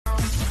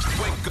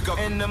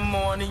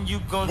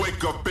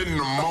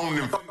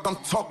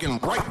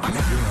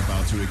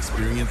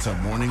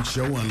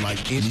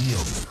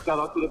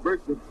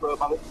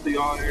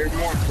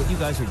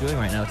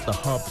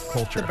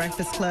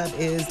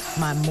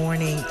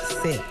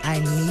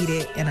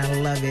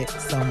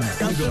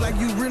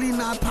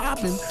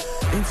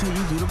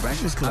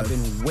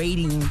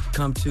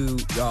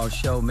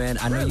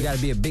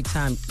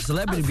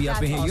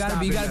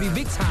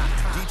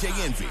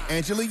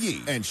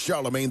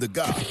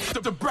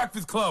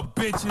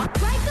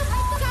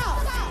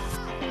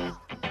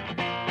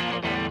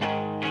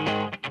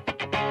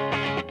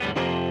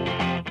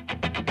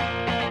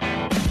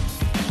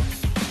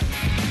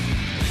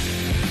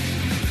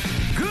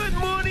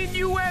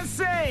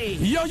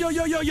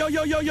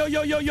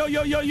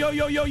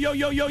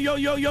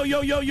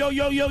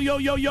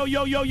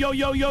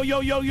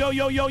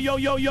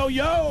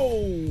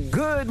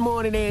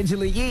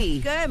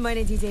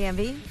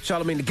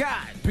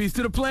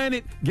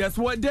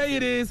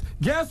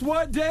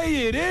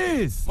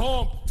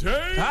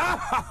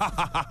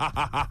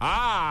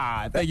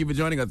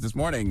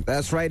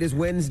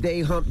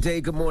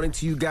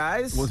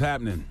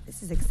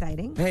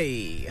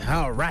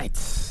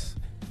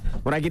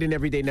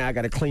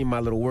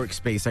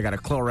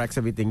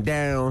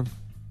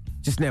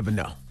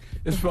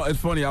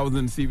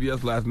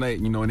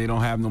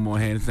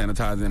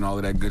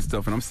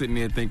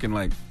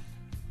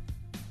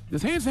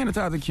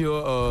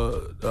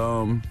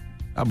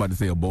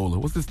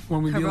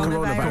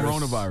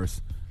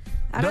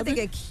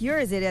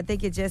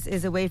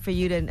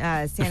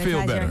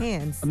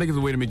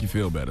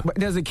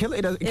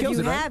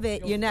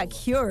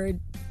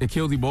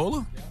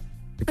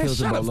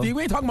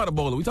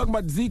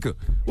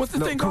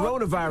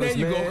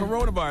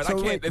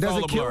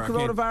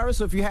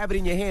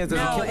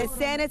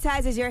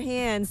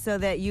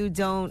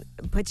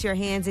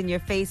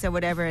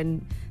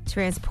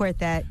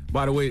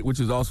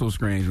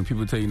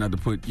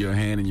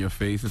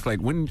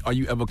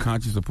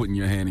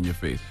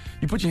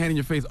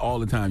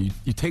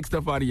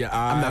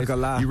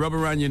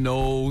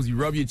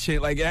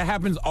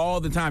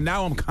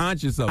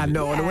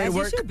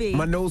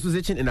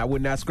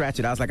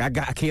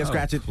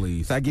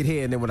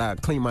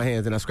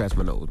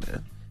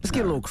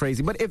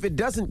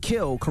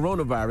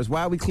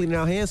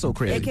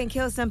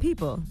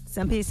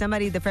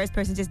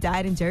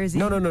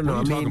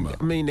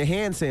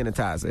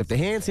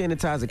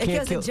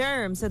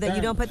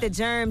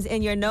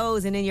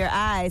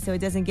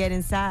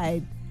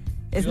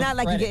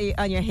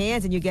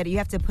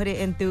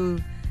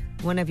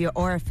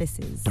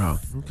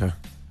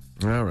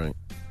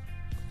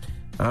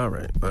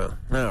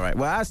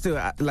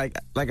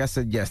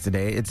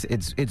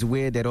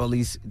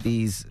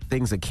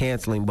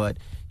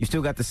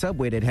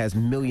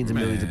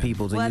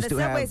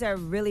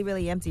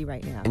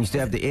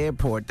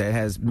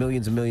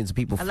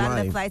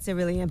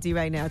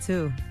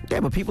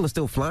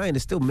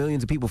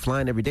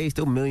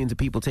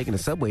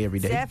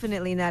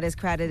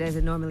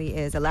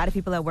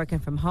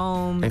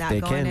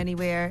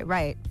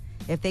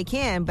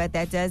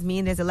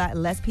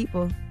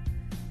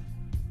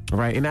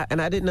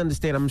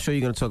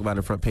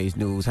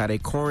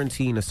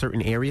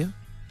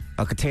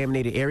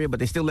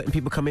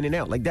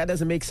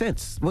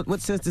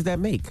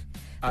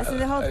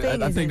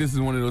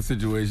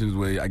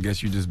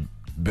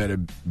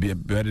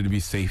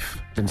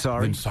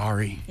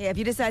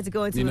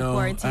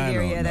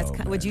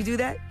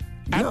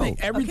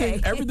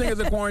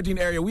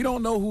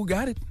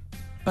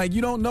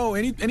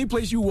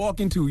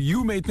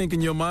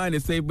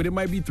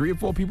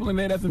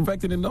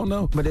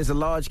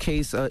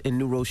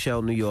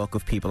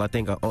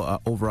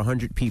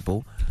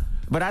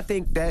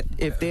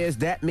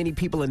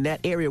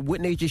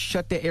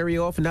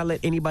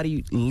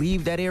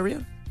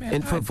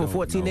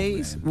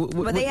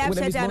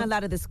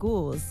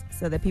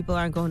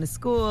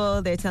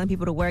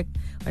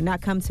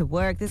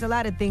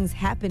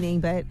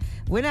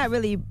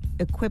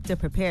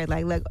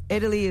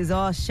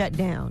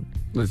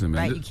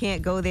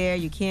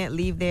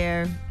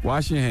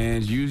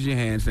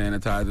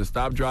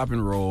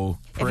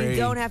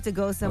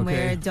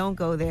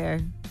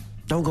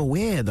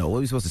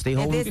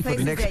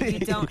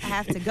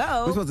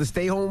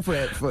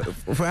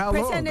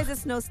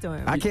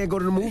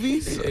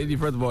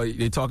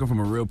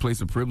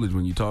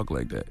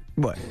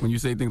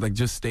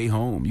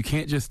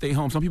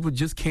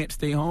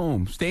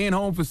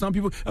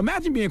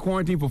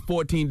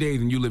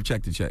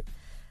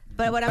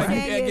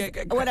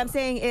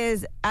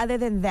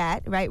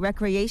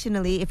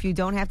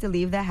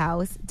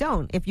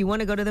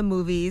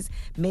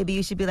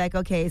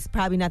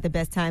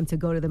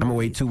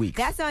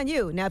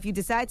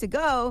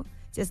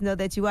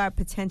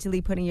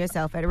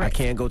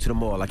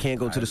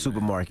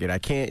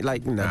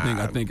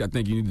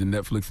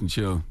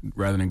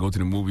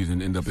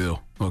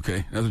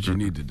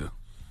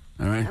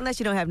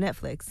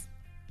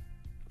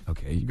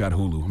Okay, you got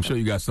Hulu. I'm sure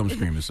you got some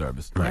streaming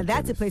service. Now,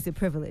 that's a place of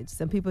privilege.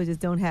 Some people just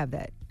don't have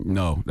that.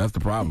 No, that's the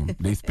problem.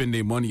 They spend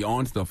their money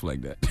on stuff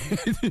like that.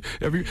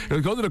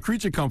 Those are the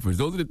creature comforts.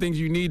 Those are the things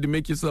you need to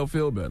make yourself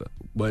feel better.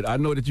 But I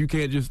know that you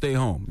can't just stay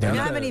home. You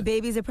know how many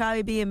babies are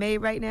probably being made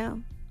right now?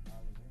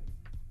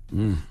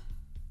 Yeah.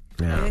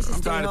 I'm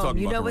tired of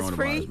talking you about know what's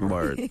free?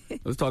 Word.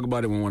 Let's talk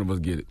about it when one of us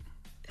get it.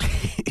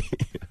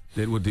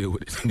 Then we'll deal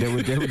with it. Then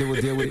we'll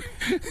deal with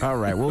it. All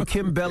right. Well,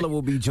 Kimbella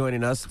will be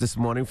joining us this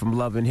morning from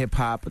Love and Hip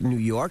Hop, New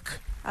York.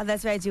 Oh,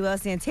 that's right. Joel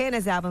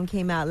Santana's album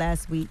came out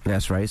last week.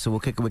 That's right. So we'll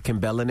kick it with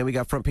Kimbella, and then we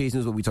got front page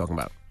news. What we talking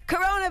about?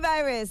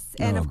 Coronavirus,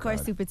 and of course,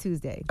 God. Super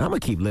Tuesday. I'm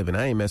gonna keep living.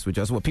 I ain't mess with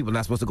you. So what? People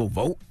not supposed to go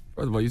vote?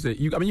 First of all, you said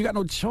you got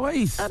no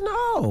choice. I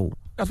know.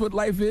 That's what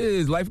life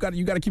is. You got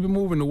to keep it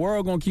moving. The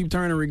world gonna keep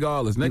turning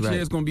regardless. Next Right.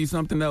 year it's gonna be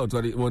something else.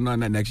 Well, not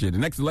next year. The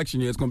next election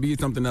year it's gonna be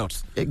something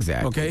else.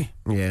 Exactly. Okay.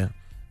 Yeah.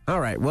 All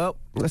right. Well,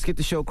 let's get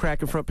the show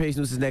cracking. Front page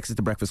news is next. It's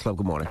the Breakfast Club.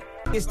 Good morning.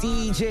 It's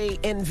DJ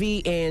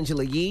NV,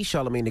 Angela Yee,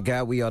 Charlamagne the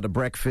Guy. We are the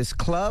Breakfast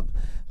Club.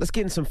 Let's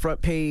get in some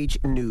front page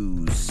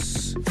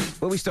news.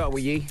 Where we start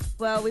with, Yee?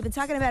 Well, we've been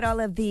talking about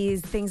all of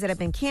these things that have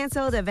been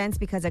canceled, events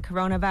because of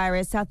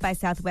coronavirus. South by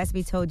Southwest,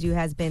 we told you,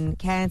 has been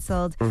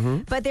canceled.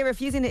 But they're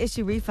refusing to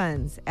issue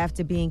refunds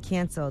after being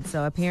canceled.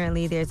 So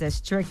apparently there's a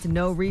strict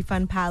no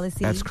refund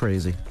policy. That's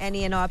crazy.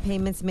 Any and all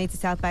payments made to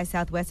South by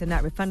Southwest are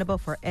not refundable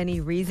for any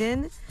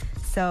reason.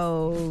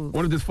 So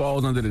What if this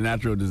falls under the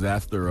natural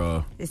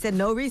disaster? they said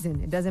no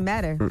reason. It doesn't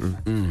matter.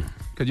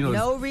 Because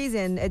No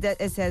reason.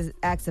 It says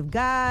acts of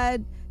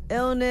God,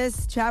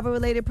 illness,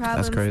 travel-related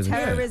problems, crazy.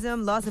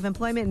 terrorism, loss of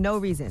employment, no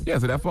reason. Yeah,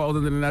 so that falls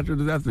under the natural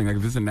disaster thing. Like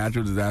if it's a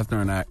natural disaster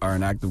or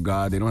an act of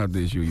God, they don't have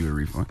to issue you a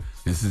refund.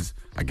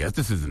 I guess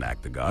this is an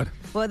act of God.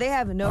 Well, they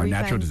have no Or refund.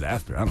 natural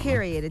disaster. I don't know.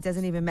 Period. It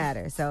doesn't even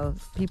matter. So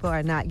people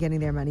are not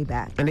getting their money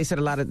back. And they said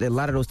a lot of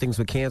those things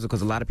were canceled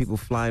because a lot of people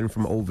flying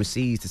from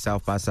overseas to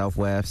South by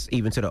Southwest,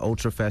 even to the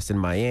Ultra Fest in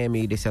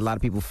Miami. They said a lot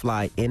of people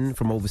fly in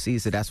from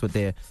overseas, so that's what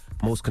their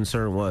most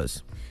concern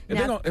was. If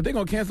they're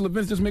going to cancel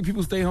events, just make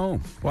people stay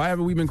home. Why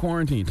haven't we been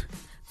quarantined?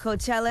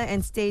 Coachella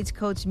and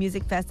Stagecoach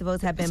music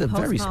festivals have been It's a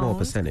postponed very small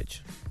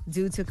percentage.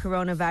 due to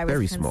coronavirus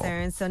Very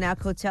concerns. So now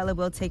Coachella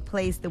will take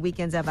place the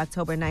weekends of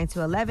October 9th to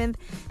 11th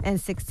and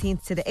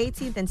 16th to the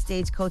 18th, and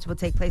Stagecoach will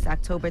take place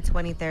October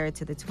 23rd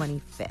to the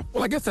 25th.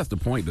 Well, I guess that's the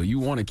point, though. You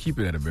want to keep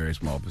it at a very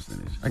small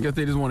percentage. I guess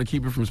they just want to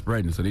keep it from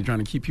spreading, so they're trying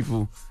to keep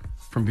people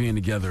from being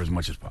together as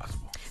much as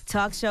possible.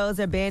 Talk shows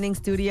are banning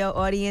studio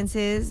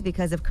audiences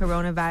because of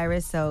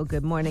coronavirus. So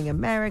Good Morning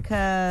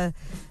America,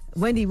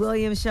 Wendy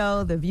Williams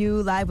Show, The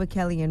View, Live with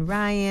Kelly and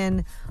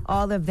Ryan,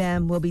 all of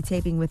them will be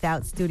taping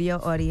without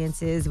studio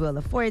audiences. Wheel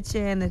of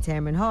Fortune, The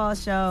Tamron Hall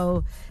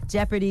Show,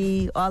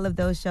 Jeopardy, all of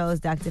those shows.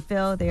 Dr.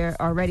 Phil, they're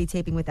already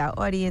taping without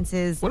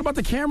audiences. What about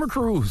the camera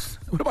crews?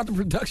 What about the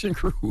production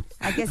crew?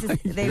 I guess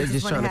They're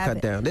just trying to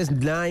cut down. There's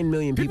 9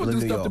 million people People in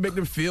do New stuff York. to make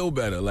them feel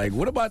better. Like,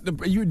 what about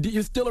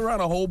you're still around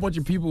a whole bunch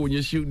of people when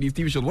you're shooting these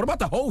TV shows. What about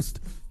the host?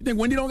 You think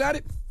Wendy don't got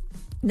it?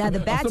 Now, The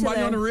Bachelor,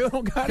 Somebody on the real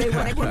don't got they it?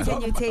 want to What I'm continue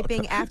talking about.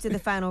 taping after the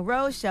final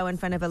Rose show in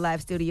front of a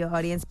live studio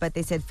audience, but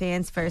they said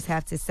fans first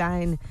have to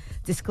sign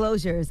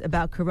disclosures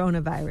about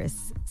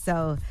coronavirus.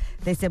 So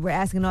they said, we're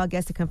asking all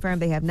guests to confirm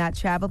they have not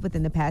traveled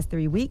within the past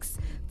 3 weeks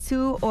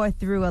to or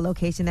through a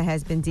location that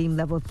has been deemed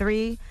level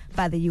 3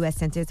 by the U.S.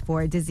 Centers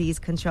for Disease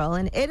Control.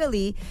 In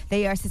Italy,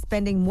 they are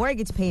suspending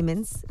mortgage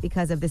payments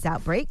because of this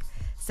outbreak.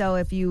 So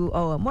if you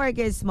owe a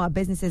mortgage, small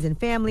businesses and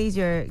families,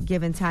 you're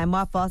given time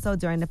off also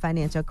during the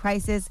financial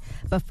crisis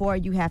before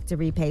you have to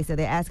repay. So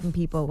they're asking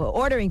people,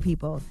 ordering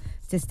people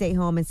to stay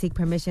home and seek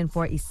permission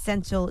for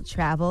essential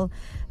travel.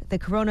 The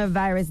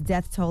coronavirus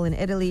death toll in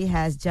Italy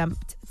has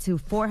jumped to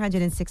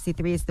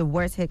 463. It's the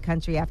worst hit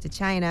country after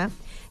China.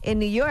 In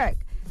New York,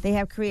 they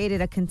have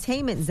created a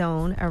containment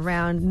zone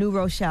around New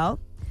Rochelle.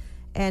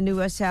 And New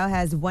Rochelle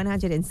has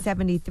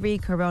 173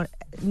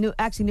 New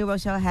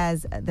Rochelle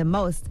has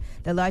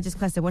the largest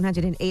cluster,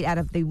 108 out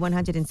of the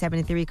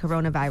 173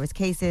 coronavirus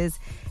cases.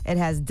 It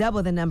has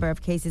double the number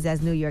of cases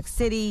as New York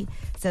City,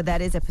 so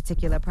that is a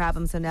particular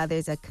problem. So now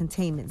there's a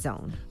containment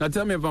zone. Now,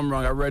 tell me if I'm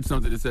wrong. I read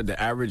something that said the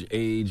average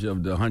age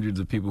of the hundreds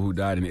of people who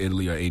died in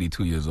Italy are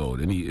 82 years old.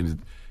 Is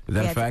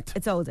that a fact?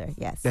 It's older,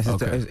 yes. Yes,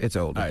 Okay. it's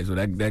older. All right, so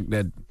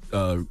that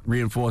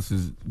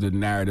reinforces the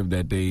narrative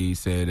that they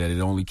said that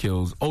it only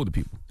kills older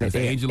people. That's the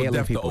angel of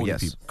death to older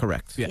people.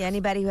 Correct. Yeah,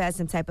 anybody who has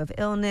some type of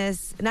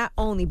illness, not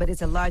only, but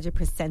it's a larger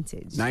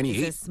percentage. 98?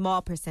 It's a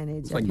small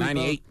percentage. It's like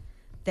 98.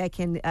 That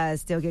can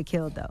still get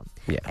killed, though.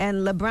 Yeah.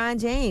 And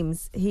LeBron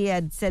James, he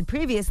had said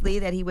previously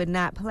that he would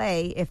not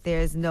play if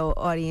there's no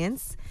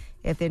audience,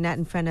 if they're not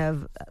in front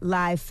of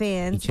live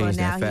fans. He changed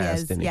now that fast, he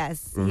has, didn't he?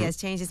 yes, he has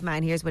changed his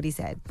mind. Here's what he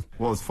said.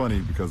 Well, it's funny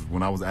because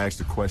when I was asked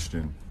the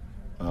question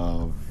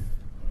of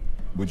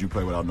would you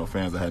play without no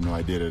fans, I had no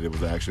idea that it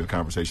was actually a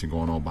conversation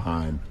going on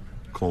behind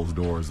closed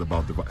doors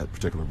about the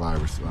particular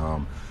virus.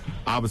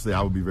 Obviously,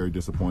 I would be very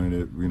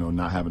disappointed at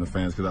not having the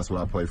fans because that's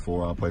what I play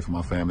for. I play for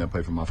my family. I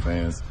play for my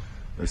fans.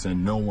 They're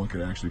saying no one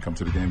could actually come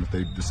to the game if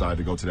they decide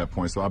to go to that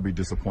point. So I'll be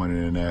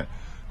disappointed in that.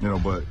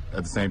 But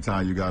at the same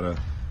time, you gotta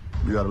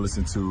you got to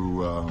listen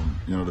to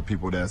the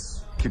people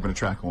that's keeping a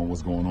track on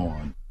what's going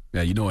on.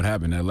 Yeah, you know what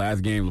happened. That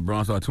last game,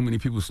 LeBron saw too many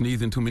people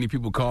sneezing, too many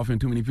people coughing,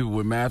 too many people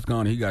with masks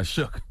on, and he got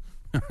shook.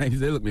 He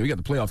said, look, man, we got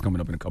the playoffs coming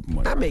up in a couple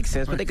months. That makes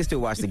sense, but they can still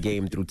watch the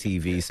game through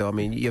TV. So, I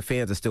mean, your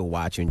fans are still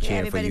watching,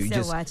 cheering for you.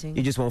 Everybody's still watching.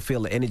 You just won't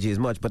feel the energy as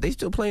much, but they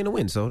still playing to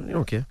win, so you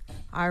don't care.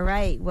 All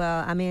right.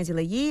 Well, I'm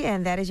Angela Yee,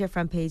 and that is your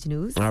front page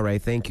news. All right.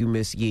 Thank you,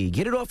 Miss Yee.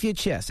 Get it off your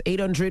chest.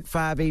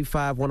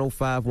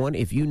 800-585-1051.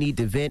 If you need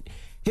to vent,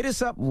 hit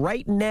us up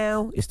right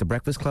now. It's The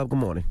Breakfast Club. Good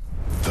morning.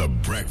 The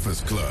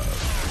Breakfast Club.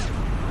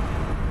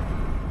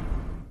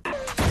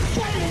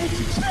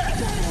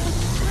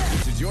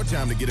 This is your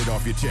time to get it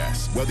off your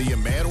chest, whether you're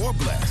mad or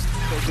blessed.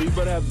 So you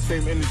better have the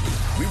same energy.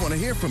 We want to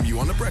hear from you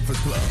on The Breakfast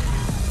Club.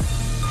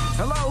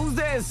 Hello, who's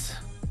this?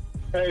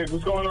 Hey,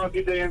 what's going on,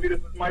 DJ Envy? This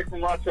is Mike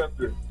from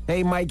Rochester.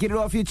 Hey, Mike, get it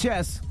off your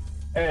chest.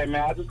 Hey,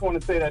 man, I just want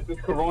to say that this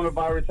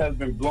coronavirus has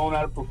been blown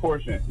out of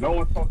proportion. No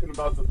one's talking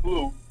about the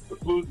flu. The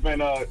flu's been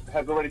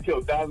has already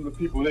killed thousands of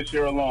people this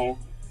year alone.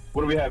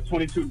 What do we have,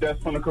 22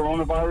 deaths from the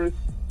coronavirus?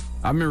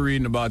 I've been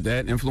reading about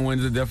that.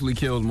 Influenza definitely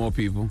kills more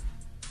people.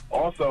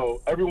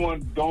 Also,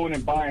 everyone's going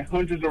and buying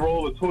hundreds of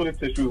rolls of toilet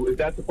tissue. Is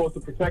that supposed to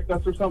protect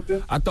us or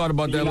something? I thought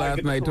about that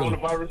last night, too.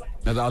 Coronavirus?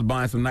 As I was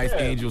buying some nice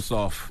Angel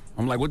Soft.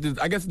 I'm like, what?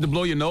 I guess to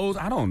blow your nose?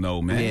 I don't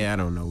know, man. Yeah, I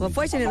don't know. Well,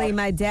 fortunately,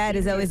 my dad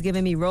is always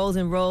giving me rolls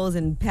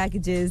and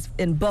packages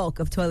in bulk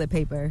of toilet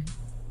paper.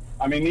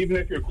 I mean, even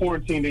if you're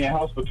quarantined in your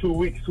house for 2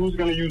 weeks, who's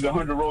going to use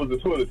 100 rolls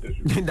of toilet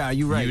tissue? Nah,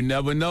 you're right. You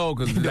never know,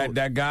 because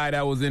that guy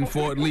that was in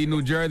Fort Lee,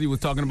 New Jersey, was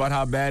talking about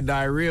how bad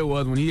diarrhea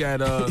was when he had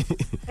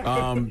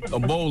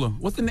Ebola.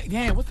 What's the name?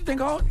 Damn, what's the thing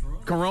called?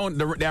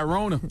 Corona. That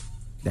Rona.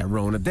 That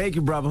Rona. Thank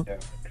you, brother. Yeah.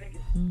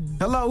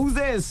 Hello, who's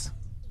this?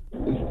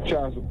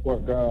 Child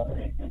support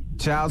God.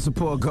 Child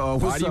support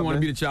God. Why do you want to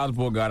be the child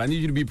support God? I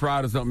need you to be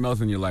proud of something else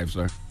in your life,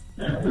 sir.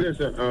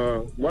 Listen,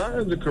 why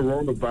is the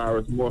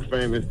coronavirus more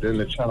famous than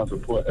the child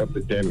support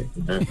epidemic,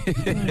 man?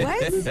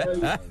 What?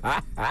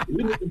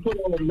 We need to put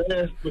on a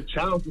mask for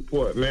child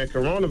support, man.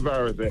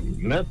 Coronavirus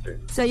ain't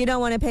nothing. So you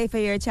don't want to pay for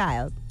your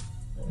child?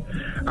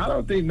 I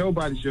don't think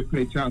nobody should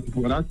pay child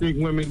support. I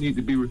think women need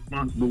to be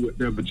responsible with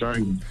their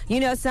vaginas.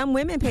 You know, some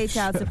women pay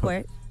child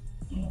support.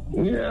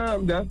 Yeah,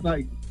 that's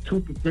like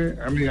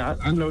 2%. I mean,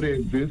 I know they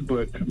exist,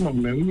 but come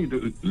on, man. We need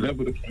to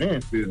level the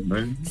playing field,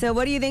 man. So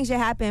what do you think should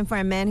happen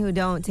for men who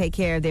don't take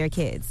care of their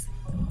kids?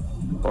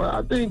 Well,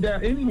 I think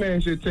that any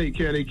man should take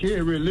care of their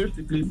kid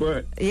realistically,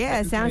 but... Yeah,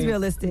 it sounds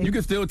realistic. You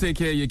can still take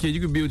care of your kid.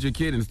 You can be with your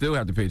kid and still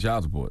have to pay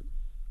child support.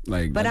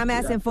 But I'm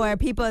asking for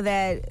people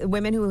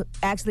women who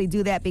actually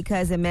do that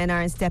because the men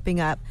aren't stepping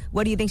up.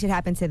 What do you think should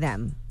happen to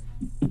them?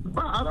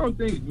 I don't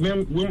think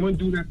women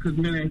do that because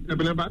men ain't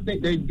stepping up. I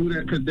think they do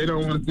that because they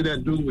don't want to see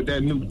that dude with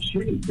that new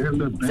chick.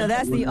 So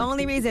that's the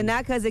only reason,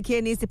 not because the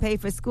kid needs to pay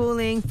for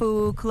schooling,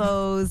 food,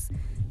 clothes,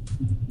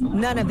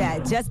 none of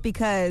that, just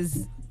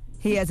because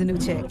he has a new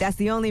chick. That's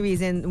the only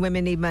reason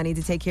women need money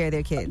to take care of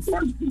their kids.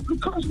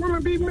 Because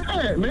women be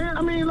mad, man.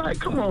 I mean, like,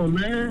 come on,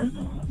 man.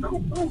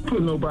 Don't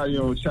put nobody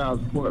on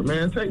child support,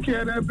 man. Take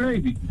care of that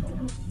baby.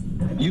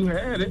 You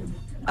had it.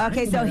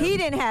 Okay, so he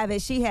didn't have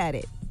it. She had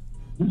it.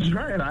 That's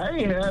right. I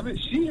ain't have it.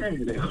 She had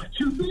it. What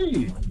you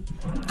mean?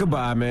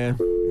 Goodbye, man.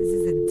 This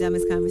is the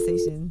dumbest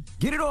conversation.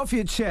 Get it off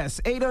your chest.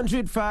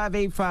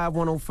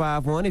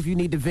 800-585-1051. If you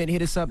need to vent,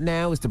 hit us up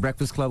now. It's The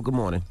Breakfast Club. Good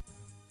morning.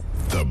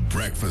 The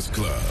Breakfast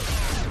Club.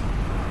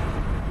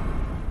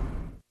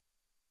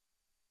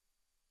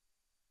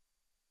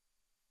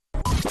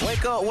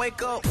 Wake up,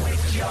 wake up,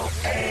 wake your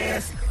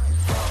ass.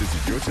 This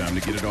is your time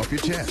to get it off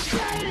your chest.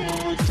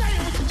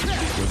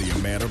 Whether you're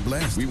mad or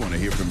blessed, we want to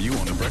hear from you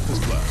on The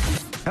Breakfast Club.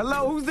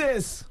 Hello, who's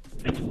this?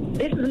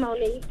 This is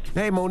Monique.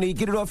 Hey, Monique,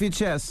 get it off your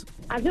chest.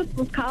 I just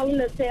was calling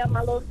to tell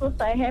my little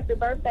sister happy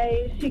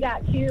birthday. She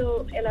got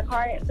killed in a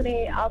car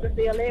accident August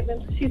the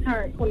 11th. She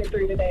turned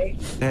 23 today.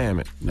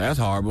 Damn it. That's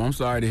horrible. I'm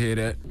sorry to hear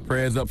that.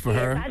 Prayers up for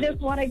her. I just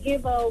want to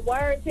give a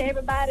word to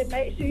everybody.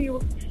 Make sure you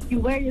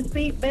wear your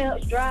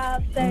seatbelts,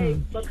 drive safe,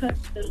 because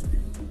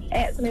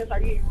accidents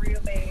are getting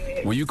real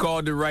bad. Well, you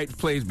called the right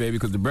place, baby,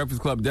 because the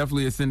Breakfast Club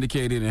definitely is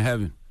syndicated in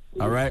heaven.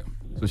 All right?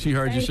 So she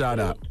heard your shout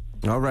out.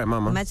 All right,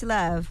 mama. Much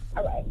love.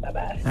 All right,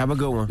 bye-bye. Have a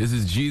good one. This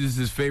is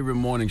Jesus' favorite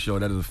morning show.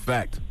 That is a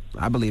fact.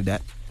 I believe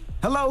that.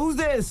 Hello, who's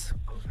this?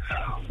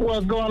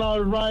 What's going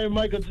on, Ryan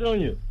Michael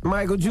Jr.?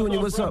 Michael Jr.,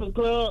 what's up?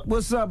 Club?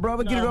 What's up,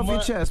 brother? Get it off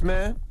your chest,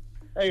 man.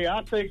 Hey,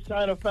 I think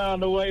China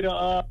found a way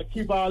to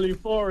keep all these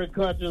foreign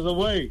countries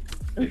away.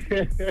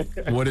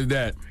 What is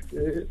that?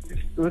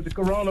 With the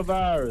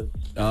coronavirus.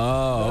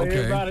 Oh, so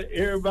okay.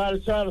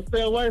 Everybody's trying to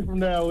stay away from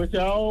that, which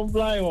I don't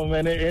blame them,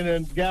 and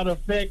it got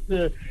effect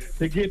to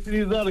get to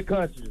these other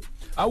countries.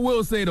 I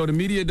will say, though, the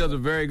media does a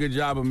very good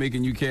job of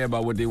making you care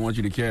about what they want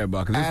you to care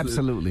about.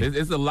 Absolutely.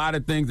 It's a lot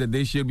of things that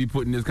they should be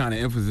putting this kind of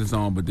emphasis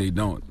on, but they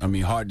don't. I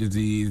mean, heart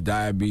disease,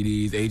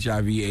 diabetes,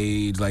 HIV,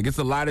 AIDS. Like, it's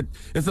a lot of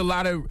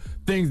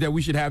things that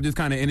we should have this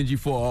kind of energy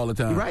for all the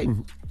time. You're right.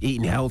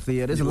 Eating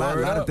healthier. There's a lot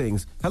of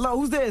things. Hello,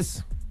 who's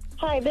this?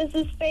 Hi, this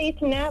is Faith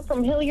Knapp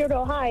from Hilliard,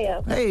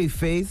 Ohio. Hey,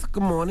 Faith.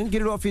 Good morning.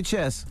 Get it off your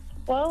chest.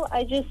 Well,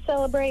 I just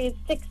celebrated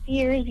 6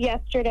 years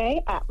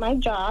yesterday at my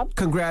job.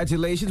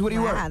 Congratulations. What do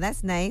you work? Wow,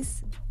 that's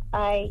nice.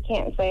 I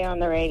can't say on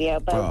the radio,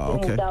 but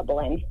it's in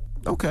Dublin.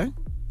 Okay.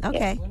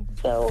 Okay. Yeah.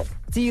 So,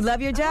 do you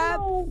love your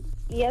job?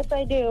 Yes,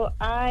 I do.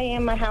 I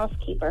am a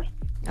housekeeper.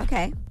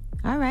 Okay.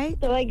 All right.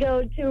 So I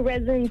go to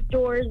residence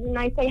doors and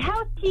I say,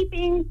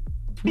 housekeeping.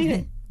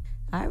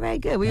 All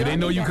right, good. Do they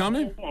know you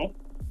coming?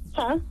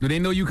 Huh? Do they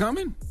know you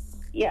coming?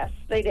 Yes,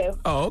 they do.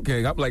 Oh,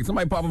 okay. I'm like,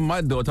 somebody pop up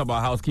my door, talk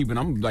about housekeeping.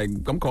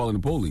 I'm calling the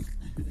police.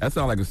 That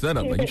sounds like a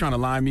setup. Like, you're trying to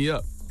line me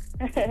up.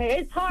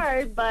 It's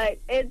hard, but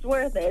it's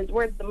worth it. It's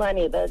worth the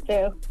money, though,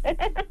 too.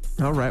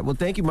 All right. Well,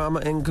 thank you, Mama,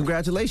 and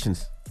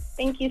congratulations.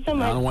 Thank you so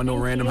much. I don't want no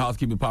Thank random you.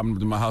 housekeeper popping up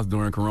to my house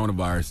during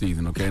coronavirus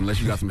season, okay?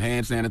 Unless you got some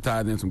hand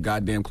sanitizer and some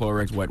goddamn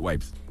Clorox wet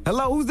wipes.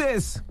 Hello, who's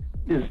this?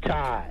 This is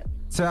Todd.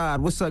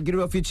 Todd, what's up? Get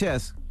it off your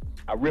chest.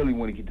 I really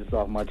want to get this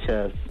off my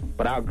chest,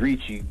 but I'll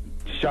greet you.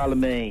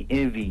 Charlamagne,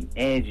 Envy,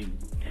 Angie.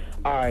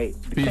 All right,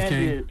 the Peace,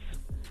 candidates.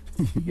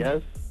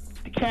 Yes,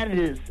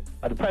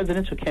 the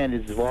presidential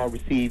candidates have all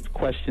received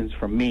questions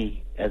from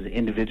me as an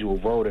individual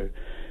voter,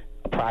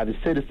 a private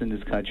citizen in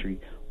this country,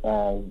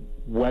 on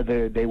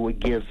whether they would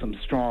give some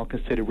strong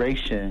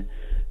consideration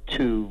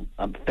to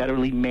a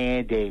federally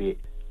mandated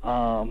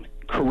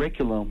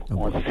curriculum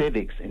on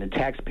civics in the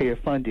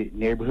taxpayer-funded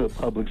neighborhood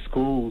public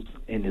schools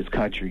in this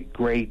country,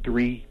 grade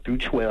 3 through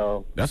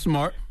 12. That's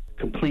smart.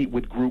 Complete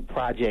with group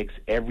projects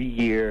every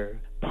year,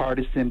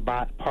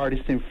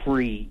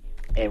 partisan-free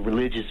and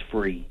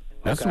religious-free.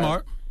 That's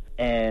smart.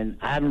 And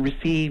I haven't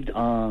received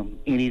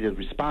any of the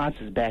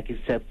responses back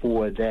except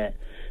for that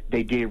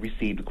they did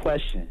receive the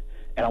question.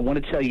 And I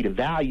want to tell you the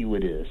value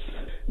of this.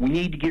 We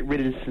need to get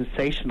rid of the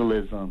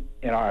sensationalism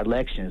in our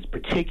elections,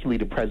 particularly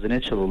the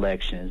presidential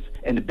elections.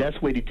 And the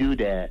best way to do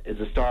that is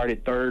to start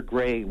at third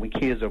grade when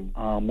kids are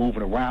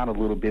moving around a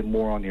little bit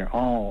more on their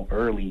own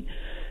early,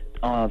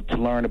 to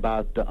learn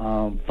about the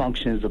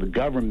functions of the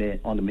government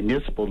on the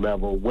municipal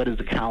level. What is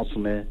a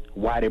councilman?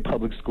 Why their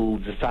public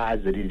schools the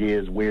size that it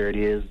is, where it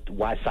is,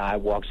 why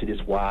sidewalks it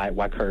is wide,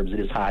 why curbs it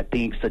is high,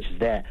 things such as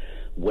that.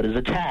 What is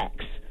a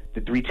tax?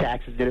 The 3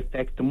 taxes that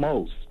affect the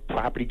most: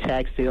 property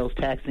tax, sales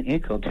tax, and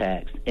income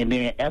tax. And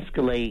then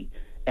escalate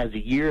as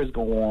the years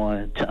go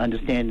on to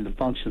understanding the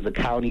functions of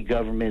county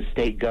government,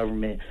 state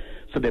government,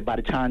 so that by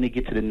the time they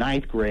get to the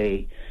 9th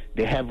grade,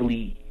 they're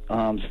heavily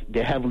and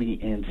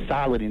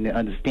solid in their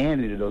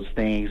understanding of those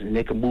things, and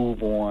they can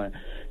move on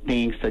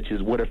things such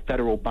as what are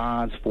federal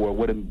bonds for,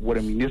 what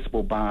are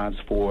municipal bonds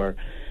for,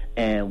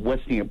 and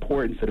what's the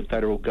importance of the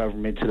federal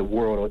government to the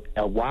world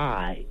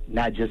wide,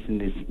 not just in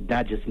this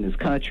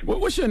country.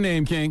 What's your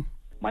name, King?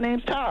 My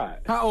name's Todd.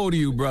 How old are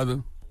you,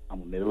 brother?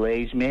 I'm a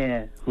middle-aged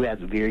man who has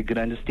a very good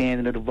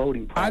understanding of the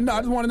voting process. I know.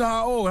 I just want to know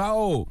how old. How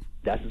old?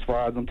 That's as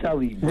far as I'm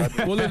telling you,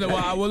 brother. Well, listen.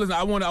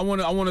 I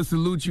want to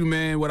salute you,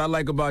 man. What I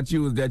like about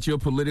you is that you're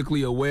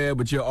politically aware,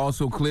 but you're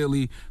also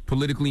clearly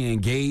politically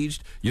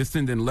engaged. You're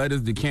sending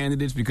letters to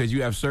candidates because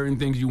you have certain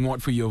things you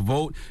want for your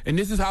vote, and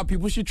this is how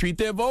people should treat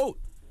their vote.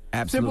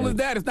 Absolutely. Simple as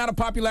that. It's not a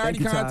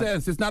popularity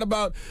contest. It's not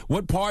about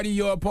what party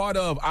you're a part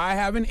of. I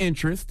have an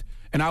interest,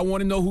 and I want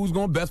to know who's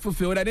going to best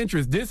fulfill that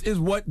interest. This is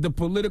what the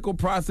political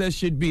process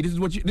should be. This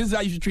is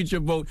how you should treat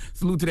your vote.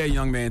 Salute to that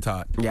young man,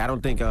 Todd. Yeah, I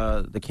don't think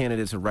the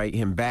candidates will write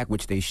him back,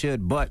 which they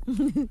should, but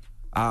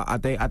I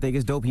think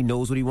it's dope. He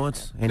knows what he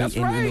wants, and That's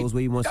he knows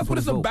where he wants That's to put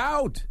his vote. That's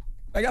what it's about.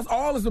 Like, that's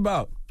all it's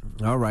about.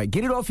 All right.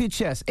 Get it off your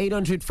chest.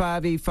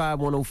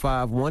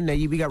 800-585-1051. Now,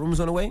 we got rumors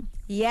on the way?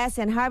 Yes,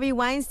 and Harvey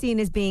Weinstein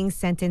is being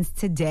sentenced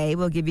today.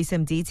 We'll give you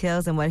some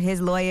details on what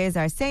his lawyers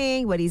are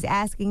saying, what he's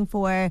asking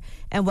for,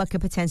 and what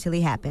could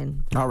potentially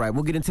happen. All right.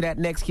 We'll get into that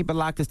next. Keep it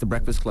locked. It's The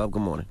Breakfast Club.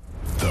 Good morning.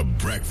 The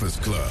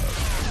Breakfast Club.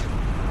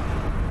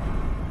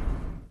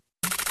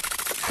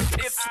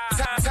 It's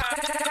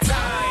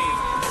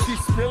time. She's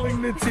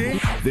spilling the tea.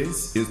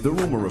 This is The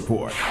Rumor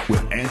Report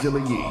with Angela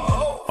Yee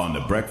on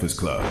The Breakfast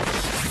Club.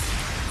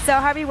 So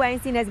Harvey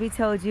Weinstein, as we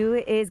told you,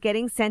 is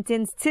getting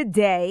sentenced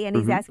today, and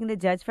he's asking the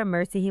judge for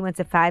mercy. He wants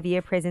a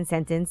 5-year prison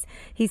sentence.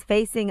 He's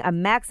facing a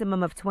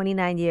maximum of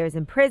 29 years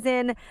in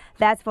prison.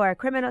 That's for a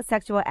criminal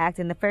sexual act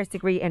in the 1st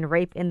degree and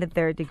rape in the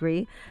 3rd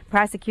degree.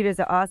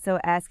 Prosecutors are also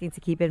asking to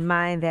keep in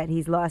mind that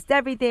he's lost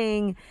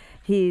everything.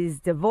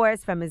 He's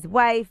divorced from his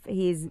wife.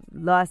 He's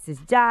lost his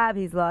job.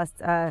 He's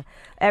lost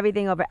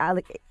everything over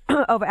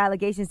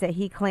allegations that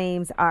he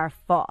claims are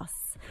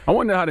false. I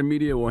wonder how the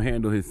media will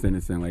handle his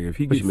sentencing. Like, if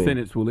he gets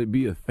sentenced, will it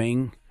be a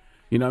thing?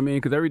 You know what I mean?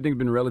 Because everything's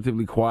been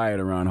relatively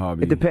quiet around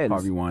Harvey. It depends.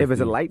 Harvey Weinstein. If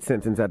it's a light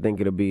sentence, I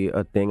think it'll be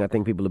a thing. I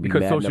think people will be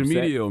because mad and social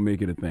upset. media will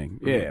make it a thing.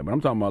 Yeah, but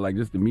I'm talking about like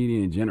just the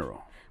media in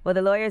general. Well,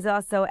 the lawyer's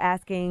also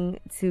asking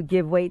to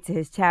give weight to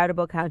his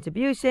charitable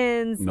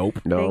contributions.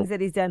 Things that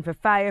he's done for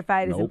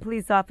firefighters and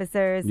police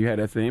officers. You had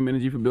that same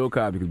energy for Bill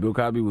Cosby because Bill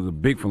Cosby was a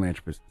big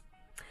philanthropist.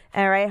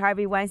 All right,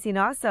 Harvey Weinstein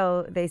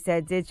also, they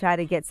said, did try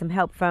to get some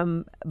help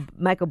from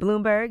Michael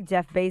Bloomberg,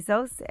 Jeff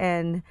Bezos,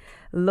 and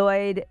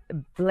Lloyd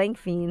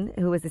Blankfein,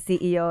 who was the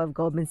CEO of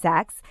Goldman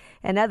Sachs,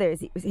 and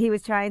others. He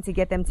was trying to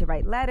get them to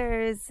write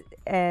letters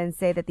and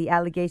say that the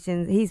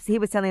allegations, he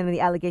was telling them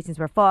the allegations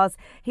were false.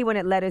 He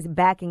wanted letters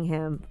backing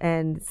him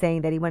and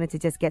saying that he wanted to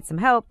just get some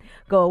help,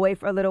 go away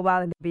for a little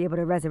while, and be able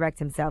to resurrect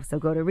himself. So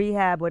go to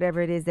rehab,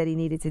 whatever it is that he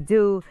needed to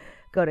do,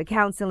 go to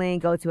counseling,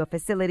 go to a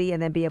facility,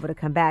 and then be able to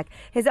come back.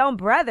 His own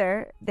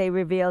brother, they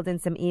revealed in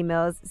some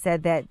emails,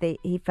 said that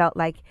he felt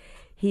like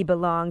he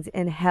belonged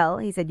in hell.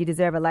 He said, you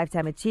deserve a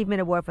Lifetime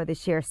Achievement Award for the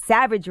sheer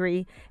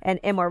savagery and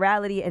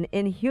immorality and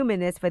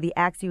inhumanness for the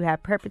acts you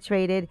have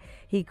perpetrated.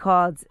 He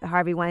called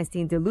Harvey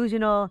Weinstein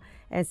delusional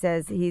and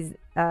says he's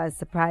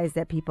surprised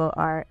that people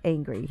are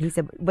angry. He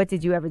said, what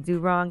did you ever do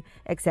wrong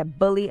except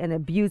bully and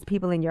abuse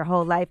people in your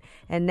whole life?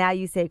 And now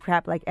you say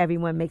crap like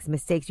everyone makes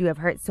mistakes. You have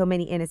hurt so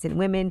many innocent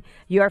women,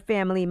 your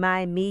family,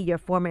 mine, me, your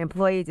former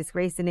employee,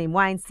 disgraced the name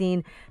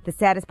Weinstein. The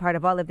saddest part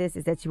of all of this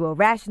is that you will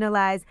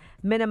rationalize,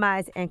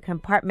 minimize, and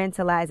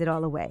compartmentalize it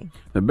all away.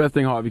 The best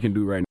thing Harvey can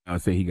do right now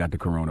is say he got the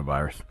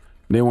coronavirus.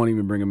 They won't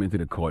even bring him into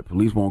the court.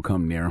 Police won't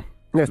come near him.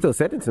 They're still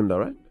sentencing him, though,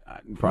 right?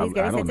 Probably, He's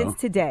getting sentenced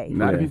today.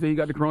 Not if he say he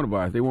got the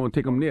coronavirus. They won't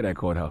take him near that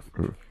courthouse.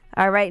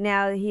 All right,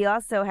 now he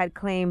also had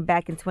claimed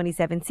back in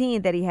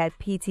 2017 that he had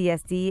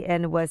PTSD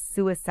and was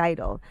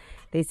suicidal.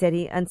 They said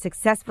he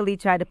unsuccessfully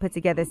tried to put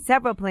together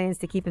several plans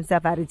to keep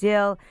himself out of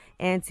jail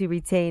and to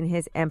retain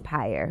his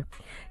empire.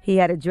 He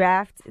had a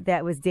draft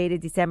that was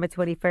dated December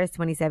 21st,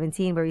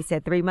 2017, where he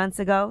said 3 months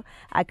ago,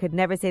 I could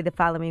never say the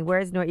following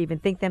words nor even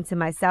think them to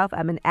myself.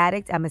 I'm an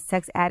addict. I'm a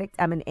sex addict.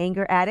 I'm an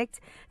anger addict.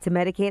 To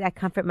medicate, I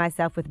comfort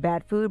myself with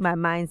bad food. My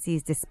mind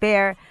sees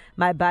despair.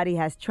 My body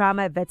has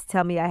trauma. Vets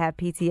tell me I have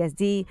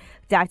PTSD.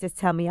 Doctors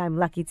tell me I'm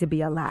lucky to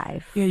be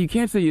alive. Yeah, you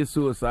can't say you're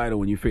suicidal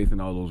when you're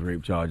facing all those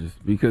rape charges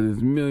because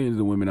there's millions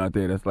of women out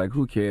there that's like,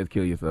 who cares?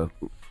 Kill yourself.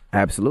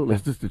 Absolutely.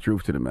 That's just the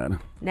truth to the matter.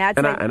 Now,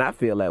 and I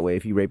feel that way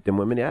if you rape them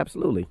women. Yeah,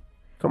 absolutely.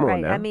 Come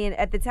on now. I mean,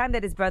 at the time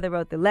that his brother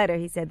wrote the letter,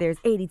 he said there's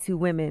 82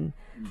 women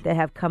that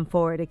have come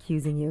forward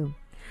accusing you.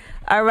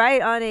 All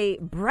right, on a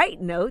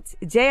bright note,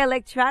 Jay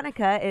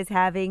Electronica is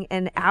having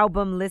an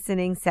album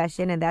listening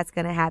session, and that's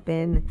going to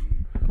happen,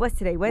 what's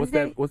today,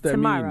 Wednesday? What's that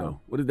Tomorrow. mean, though?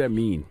 What does that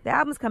mean? The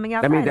album's coming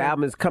out That means Friday. the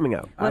album is coming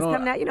out. Well, it's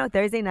coming out,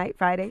 Thursday night,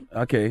 Friday.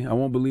 Okay, I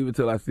won't believe it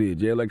till I see it.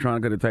 Jay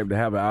Electronica, the type to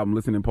have an album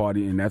listening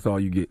party, and that's all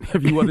you get.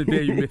 If you wasn't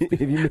there, you missed it.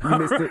 If you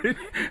missed it.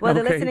 Well,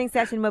 the listening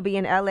session will be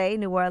in L.A.,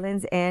 New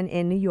Orleans, and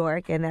in New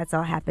York, and that's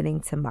all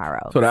happening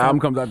tomorrow. So the album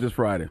comes out this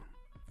Friday?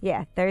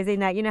 Yeah, Thursday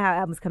night. You know how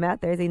albums come out,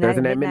 Thursday night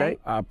at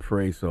midnight? I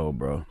pray so,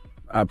 bro.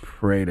 I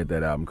pray that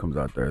album comes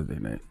out Thursday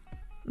night.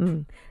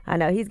 I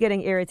know. He's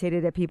getting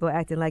irritated at people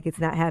acting like it's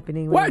not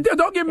happening. Why?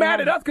 Don't get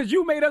mad at us because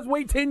you made us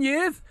wait 10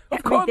 years.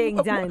 Of course.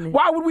 Done.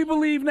 Why would we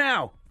believe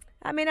now?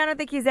 I mean, I don't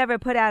think he's ever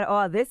put out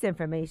all this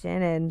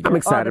information. And I'm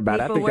excited about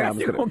it. I think the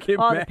album's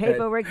all the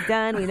paperwork's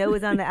done. We know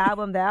what's on the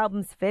album. The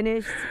album's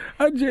finished.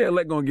 How Jay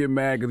Elect gonna get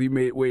mad because he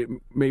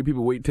made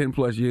people wait 10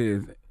 plus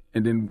years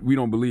and then we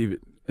don't believe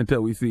it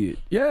until we see it?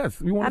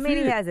 Yes, we want to see it. I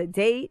mean, he has a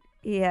date.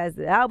 He has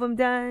the album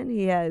done.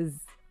 He has,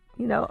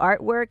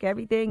 artwork,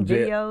 everything,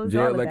 videos. Jay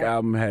all Elect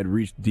album had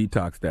reached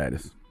detox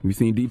status. You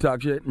seen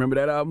Detox yet? Remember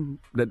that album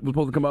that was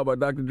supposed to come out by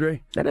Dr.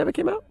 Dre? That never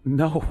came out?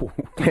 No.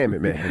 Damn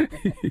it, man.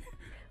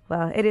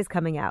 Well, it is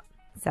coming out.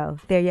 So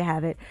there you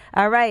have it.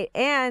 All right.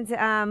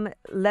 And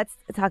let's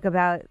talk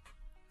about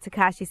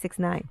Tekashi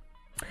 6ix9ine.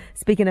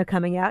 Speaking of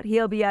coming out,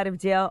 he'll be out of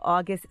jail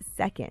August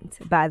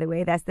 2nd. By the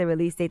way, that's the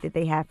release date that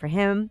they have for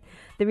him.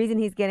 The reason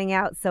he's getting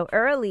out so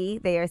early,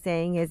 they are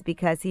saying, is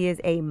because he is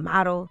a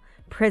model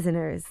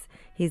prisoner.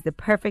 He's the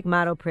perfect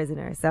model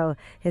prisoner. So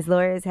his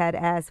lawyers had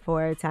asked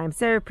for time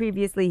served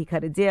previously. He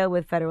cut a deal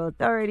with federal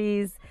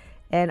authorities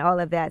and all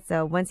of that.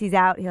 So once he's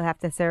out, he'll have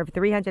to serve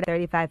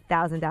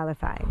 $335,000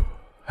 fine.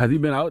 Has he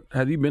been out?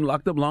 Has he been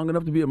locked up long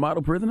enough to be a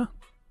model prisoner?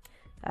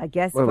 I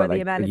guess for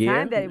the amount of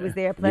time that it was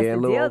there, plus the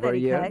deal that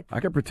he cut. I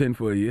can pretend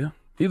for a year.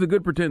 He's a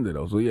good pretender,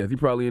 though. So, yes, he's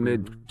probably in there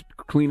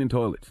cleaning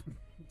toilets.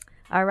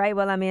 All right.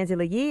 Well, I'm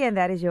Angela Yee, and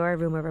that is your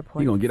Rumor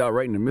Report. He's going to get out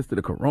right in the midst of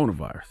the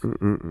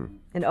coronavirus.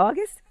 In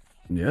August?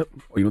 Yep.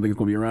 Oh, you don't think it's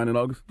going to be around in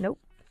August? Nope.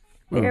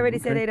 They already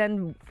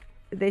said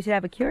they should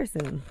have a cure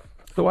soon.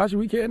 So why should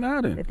we care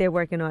now, then? If they're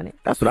working on it.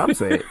 That's what I'm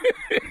saying.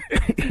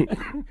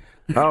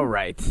 All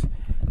right.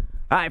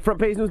 All right, front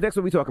page news. Next,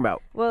 what we talking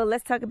about? Well,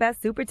 let's talk about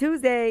Super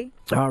Tuesday.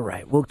 All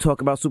right, we'll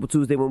talk about Super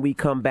Tuesday when we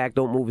come back.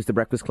 Don't move. It's the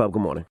Breakfast Club.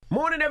 Good morning.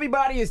 Morning,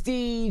 everybody. It's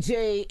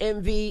DJ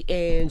MV,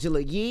 Angela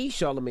Yee,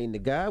 Charlamagne the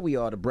Guy. We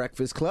are the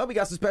Breakfast Club. We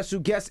got some special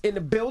guests in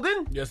the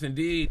building. Yes,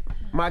 indeed.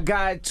 My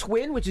guy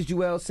Twin, which is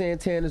Joel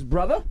Santana's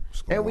brother,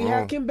 and we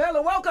have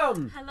Kimbella.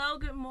 Welcome. Hello.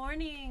 Good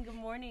morning. Good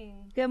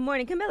morning. Good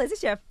morning, Kimbella. Is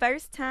this your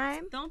first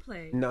time? Don't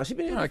play. No, she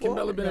been here before.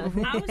 Kimbella been here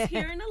before. I was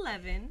here in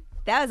 11.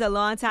 That was a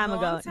long time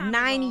ago.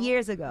 9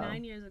 years ago.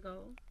 9 years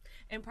ago.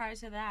 And prior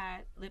to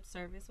that, Lip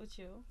Service with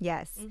you.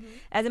 Yes.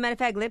 As a matter of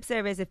fact, Lip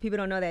Service, if people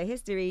don't know that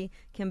history,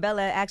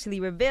 Kimbella actually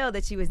revealed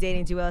that she was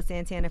dating Joel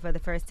Santana for the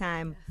first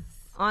time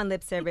on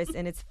Lip Service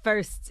in its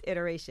first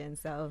iteration.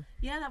 So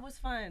yeah, that was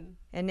fun.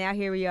 And now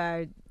here we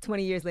are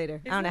 20 years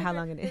later. I don't know how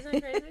long it is. Isn't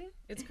it crazy?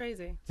 It's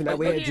crazy. So now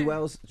we had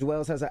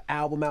Joel's has an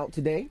album out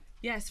today.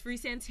 Yes, Free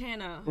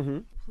Santana.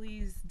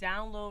 Please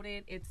download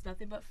it. It's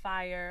nothing but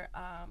fire.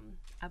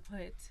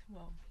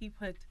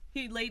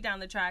 He laid down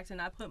the tracks and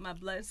I put my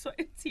blood, sweat,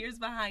 and tears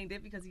behind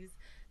it because he's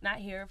not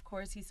here. Of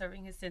course, he's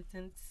serving his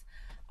sentence.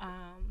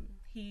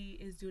 He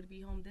is due to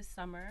be home this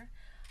summer.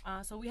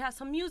 So we have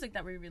some music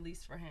that we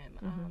released for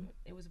him.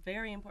 It was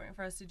very important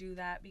for us to do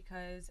that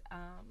because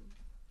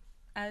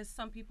as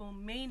some people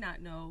may not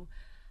know,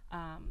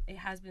 it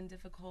has been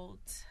difficult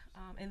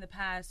in the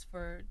past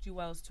for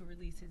Jewels to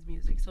release his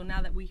music. So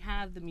now that we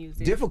have the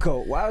music.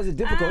 Difficult? Why is it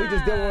difficult? He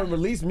just didn't want to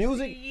release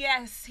music?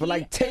 Yes. For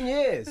like 10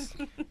 years.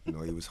 You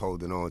know, he was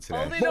holding on to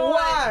that. But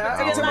why?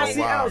 Every time I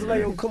see I was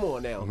like, come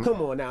on now.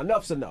 Come on now.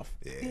 Enough's enough.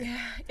 Yeah,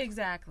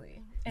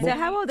 exactly. And So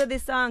how old are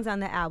these songs on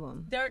the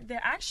album? They're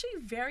actually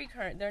very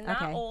current. They're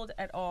not old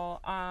at all.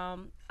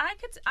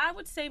 I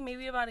would say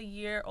maybe about a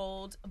year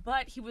old,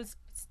 but he was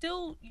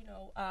still,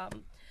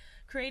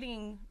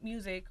 creating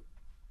music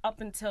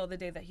up until the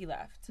day that he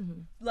left.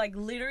 Like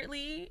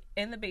literally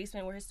in the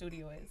basement where his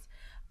studio is,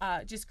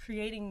 just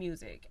creating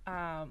music.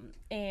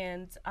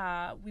 And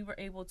we were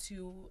able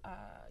to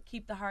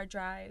keep the hard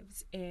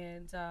drives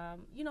and,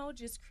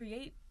 just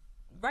create.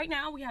 Right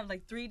now we have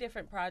like 3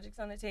 different projects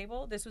on the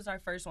table. This was our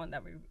first one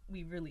that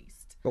we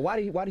released. But why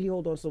did he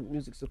hold on to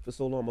music for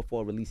so long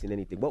before releasing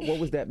anything? What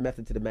was that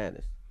method to the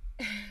madness?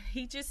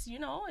 He just,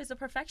 is a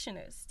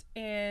perfectionist.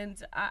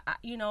 And,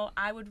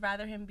 I would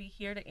rather him be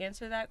here to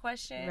answer that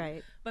question.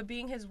 Right. But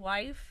being his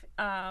wife,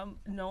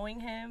 knowing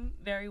him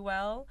very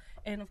well,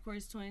 and of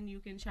course, Twin, you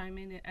can chime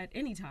in at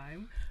any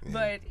time.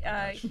 But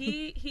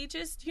he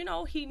just,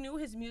 he knew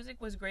his music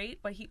was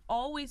great, but he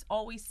always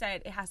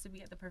said it has to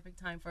be at the perfect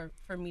time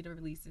for me to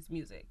release his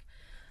music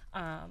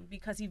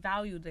because he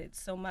valued it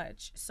so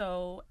much.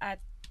 So at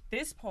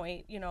this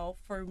point,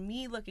 for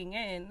me looking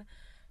in,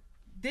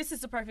 this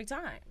is the perfect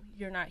time.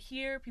 You're not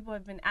here. People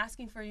have been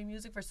asking for your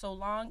music for so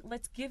long.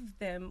 Let's give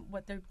them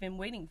what they've been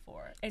waiting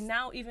for. And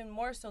now even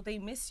more so, they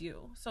miss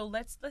you. So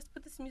let's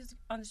put this music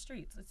on the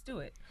streets. Let's do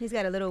it. He's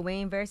got a Lil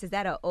Wayne verse. Is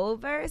that an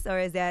old verse or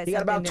is that? He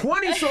got about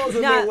 20 that... songs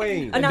with no, Lil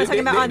Wayne. Oh, no, I'm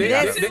talking about on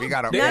this. We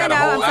got a I'm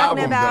whole talking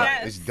album about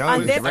done. It's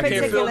done. on this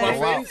particular.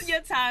 This is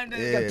your time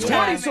to.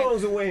 20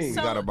 songs with Wayne.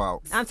 So, got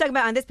about. I'm talking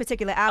about on this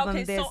particular album.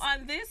 Okay, so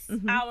on this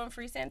album,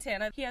 Free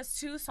Santana, he has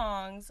 2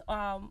 songs.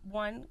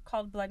 One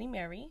called Bloody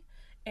Mary,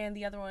 and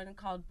the other one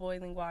called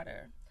Boiling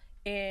Water.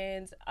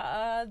 And those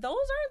aren't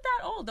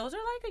that old. Those are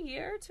like a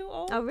year or 2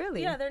 old. Oh,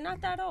 really? Yeah, they're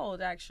not that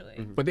old, actually.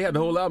 But they had the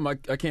whole album,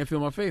 I Can't Feel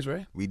My Face,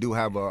 right? We do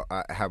have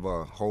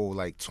a whole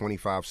like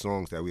 25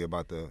 songs that we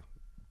about to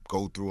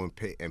go through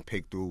and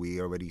pick through. We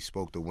already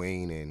spoke to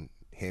Wayne and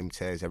him,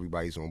 Tez,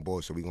 everybody's on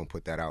board, so we're going to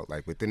put that out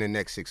like within the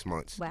next 6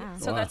 months. Wow.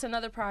 So that's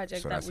another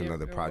project. So that's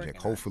another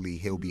project. Hopefully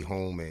he'll be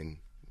home and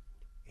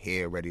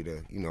here ready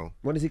to,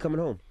 When is he coming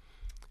home?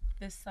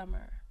 This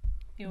summer.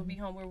 He will be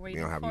home. We're waiting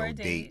We don't have for no a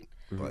date.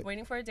 But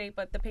Waiting for a date,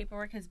 but the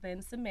paperwork has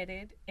been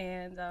submitted,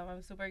 and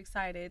I'm super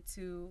excited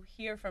to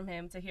hear from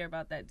him, to hear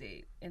about that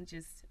date, and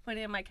just put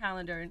it in my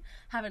calendar and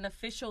have an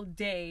official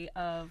day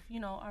of,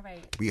 all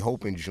right. we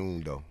hope in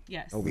June, though.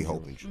 Yes. We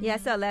hope in June. Yeah,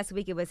 so last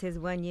week it was his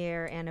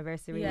 1-year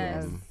anniversary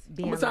of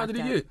being How much time did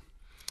he get?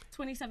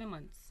 27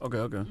 months. Okay.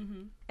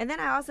 And then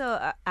I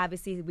also,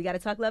 obviously, we got to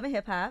talk Love and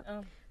Hip Hop.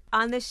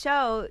 On the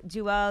show,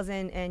 Jewels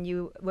and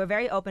you were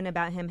very open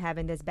about him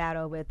having this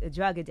battle with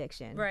drug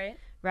addiction.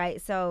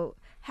 Right. So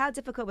how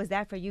difficult was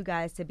that for you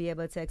guys to be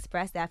able to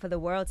express that for the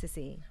world to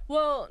see?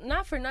 Well,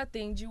 not for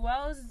nothing.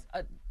 Jewels,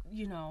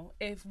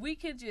 if we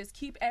could just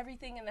keep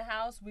everything in the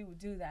house, we would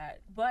do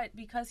that. But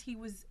because he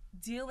was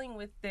dealing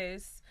with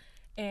this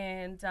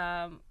and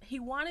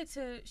he wanted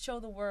to show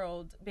the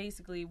world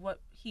basically what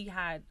he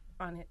had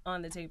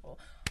on the table,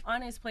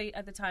 on his plate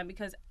at the time,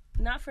 because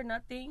not for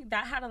nothing,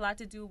 that had a lot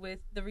to do with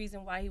the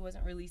reason why he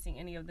wasn't releasing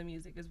any of the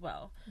music as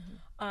well.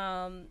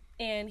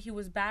 And he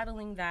was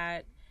battling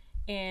that,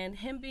 and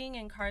him being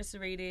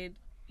incarcerated,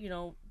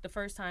 the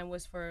first time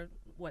was for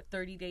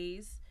 30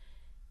 days.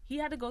 He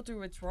had to go through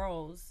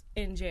withdrawals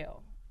in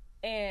jail.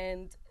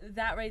 And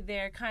that right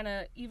there, kind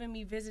of, even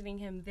me visiting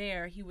him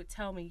there, he would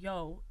tell me,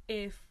 yo,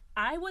 if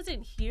I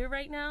wasn't here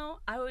right now,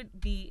 I would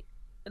be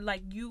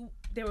like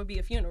there would be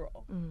a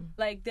funeral.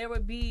 Like there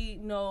would be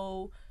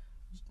no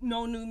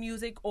new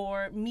music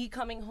or me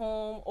coming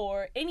home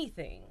or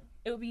anything.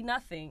 It would be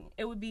nothing.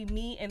 It would be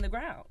me in the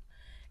ground.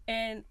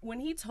 And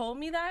when he told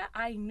me that,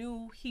 I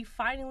knew he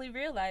finally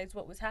realized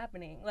what was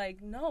happening.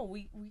 Like, no,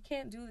 we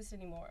can't do this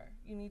anymore.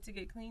 You need to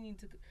get clean. You need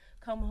to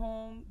come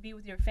home, be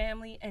with your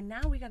family. And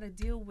now we got to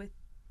deal with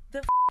the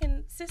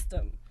f***ing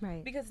system.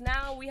 Right. Because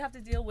now we have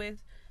to deal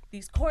with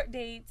these court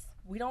dates.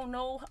 We don't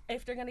know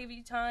if they're going to give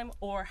you time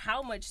or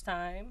how much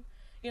time.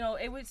 We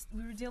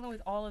were dealing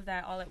with all of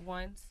that all at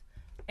once.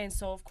 And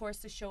so, of course,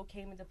 the show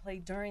came into play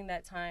during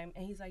that time.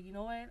 And he's like, you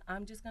know what?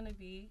 I'm just going to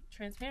be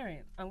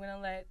transparent. I'm going to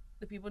let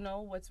the people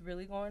know what's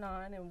really going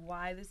on and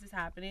why this is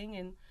happening.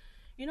 And,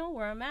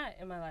 where I'm at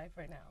in my life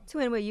right now.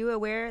 Twin, were you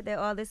aware that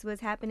all this was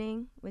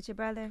happening with your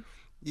brother?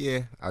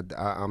 Yeah,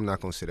 I'm not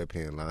gonna sit up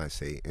here and lie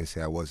and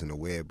say I wasn't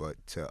aware, but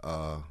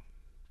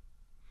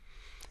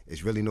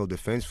it's really no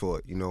defense for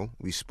it.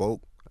 We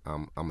spoke.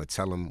 I'm gonna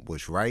tell him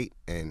what's right,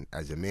 and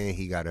as a man,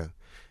 he gotta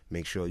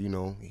make sure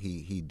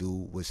he do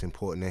what's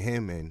important to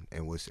him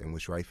and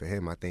what's right for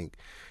him. I think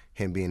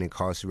him being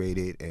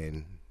incarcerated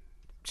and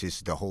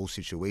just the whole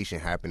situation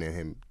happening,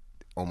 him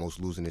almost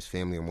losing his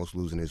family, almost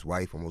losing his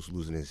wife, almost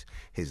losing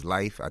his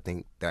life. I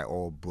think that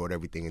all brought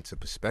everything into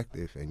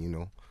perspective,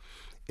 and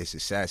it's a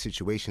sad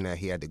situation that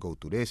he had to go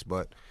through this,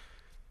 but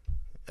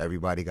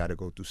everybody got to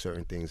go through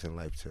certain things in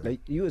life too. Like,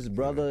 you was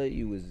brother,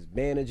 you was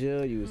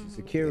manager, you was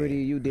security,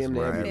 you damn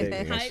near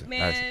everything. Hype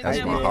man.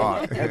 That's my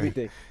heart.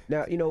 Everything.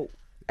 Now,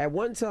 at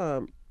one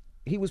time,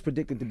 he was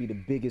predicted to be the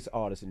biggest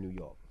artist in New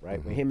York,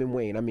 right? With him and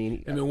Wayne. I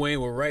mean, him and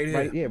Wayne were right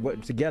here. Yeah,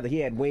 but together. He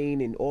had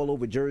Wayne in all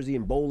over Jersey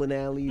and bowling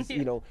alleys.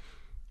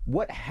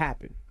 What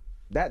happened?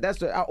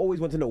 That's I always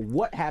want to know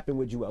what happened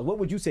with Joel. What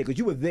would you say? Because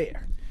you were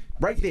there,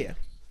 right there.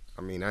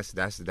 I mean, that's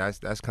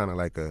kind of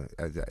like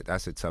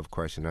that's a tough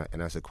question,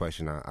 and that's a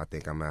question I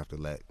think I'm gonna have to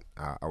let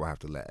I will have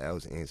to let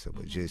Els answer.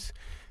 But just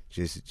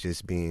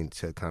being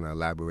to kind of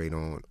elaborate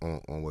on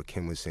what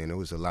Kim was saying, there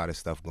was a lot of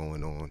stuff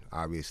going on.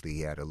 Obviously,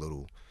 he had a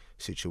little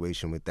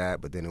situation with that,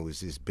 but then it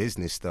was this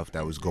business stuff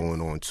that was going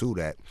on too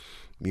that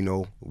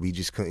we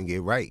just couldn't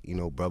get right.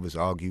 Brothers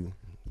argue,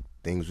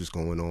 things was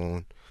going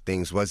on,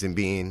 things wasn't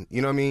being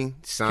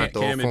signed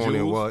off on,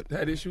 and what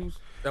had issues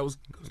that was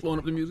slowing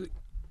up the music.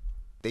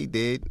 They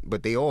did,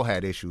 but they all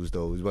had issues,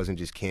 though. It wasn't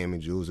just Cam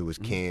and Jules. It was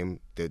Cam,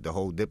 the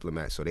whole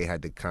diplomat. So they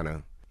had to kind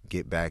of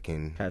get back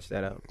and patch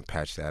that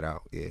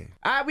out, yeah.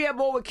 All right, we have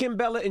more with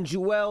Kimbella and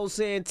Joel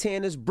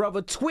Santana's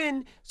brother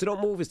twin. So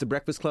don't move. It's The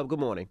Breakfast Club. Good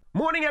morning.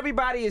 Morning,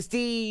 everybody. It's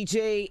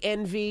DJ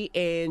Envy,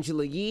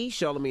 Angela Yee,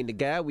 Charlamagne the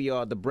Guy. We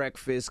are The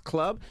Breakfast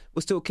Club.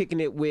 We're still kicking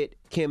it with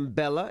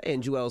Kimbella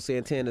and Joel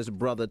Santana's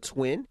brother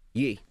twin.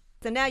 Yee.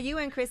 So now you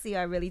and Chrissy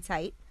are really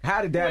tight.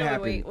 How did that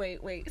happen?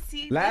 Wait.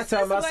 See, last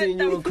time I seen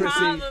you and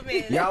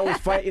Chrissy, y'all was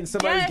fighting.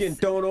 Somebody's getting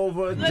thrown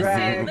over,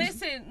 dragged.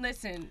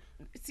 Listen.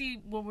 See,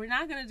 what we're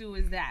not gonna do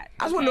is that.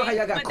 I just want to know how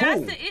y'all got cool. cool.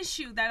 But that's the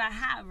issue that I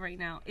have right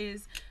now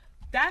is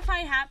that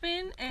fight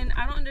happened, and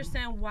I don't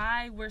understand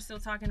why we're still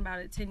talking about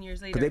it 10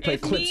 years later. Because they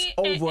play clips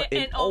over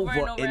and over.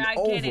 I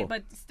get it,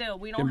 but still,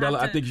 we don't Kimbella,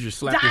 have to. I think you should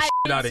slap the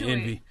shit out of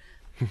Envy.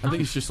 I think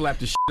you should slap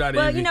the shit out of Envy.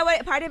 Well, you know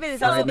what? Part of it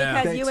is also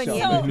because you and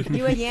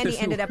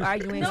Yandy ended up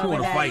arguing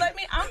over that.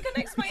 I'm going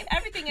to explain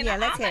everything, and I'm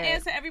going to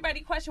answer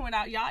everybody's question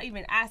without y'all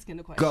even asking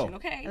the question,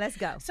 okay? Let's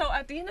go. So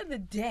at the end of the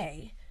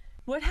day,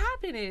 what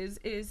happened is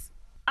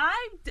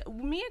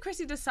me and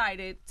Chrissy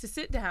decided to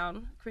sit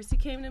down. Chrissy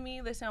came to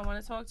me, listen, I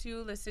want to talk to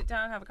you. Let's sit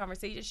down, have a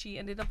conversation. She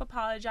ended up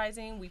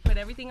apologizing. We put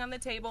everything on the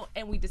table,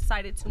 and we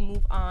decided to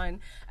move on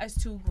as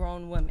two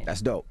grown women.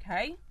 That's dope.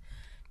 Okay?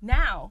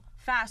 Now,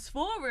 fast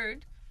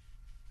forward,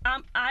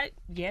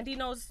 Yandy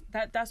knows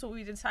that's what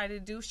we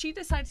decided to do. She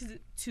decided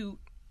to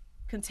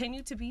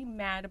continue to be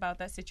mad about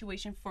that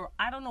situation for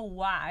I don't know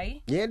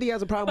why. Yandy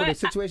has a problem with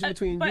the situation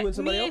between you and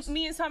somebody else?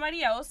 Me and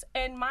somebody else.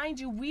 And mind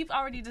you, we've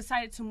already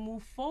decided to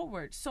move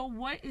forward. So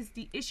what is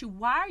the issue?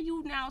 Why are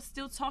you now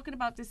still talking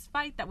about this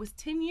fight that was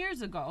 10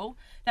 years ago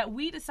that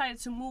we decided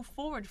to move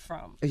forward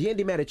from? Is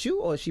Yandy mad at you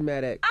or is she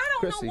mad at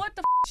Chrissy? Know what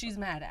the she's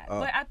mad at.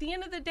 But at the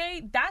end of the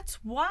day, that's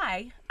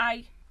why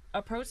I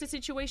approach the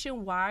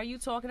situation. Why are you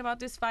talking about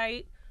this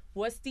fight?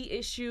 What's the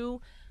issue?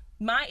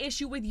 My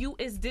issue with you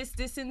is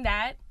this, and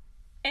that.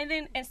 And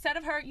then instead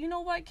of her, you know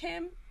what,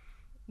 Kim?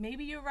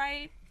 Maybe you're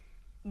right.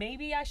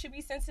 Maybe I should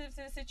be sensitive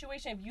to the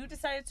situation. If you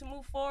decided to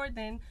move forward,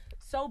 then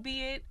so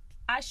be it.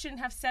 I shouldn't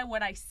have said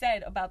what I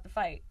said about the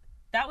fight.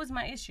 That was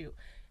my issue.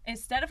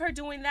 Instead of her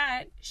doing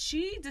that,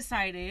 she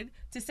decided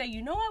to say,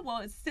 you know what?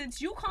 Well,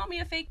 since you call me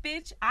a fake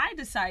bitch, I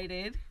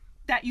decided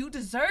that you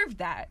deserve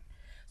that.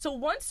 So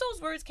once those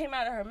words came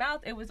out of her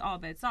mouth, it was all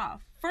bets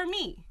off for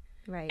me.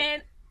 Right.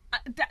 And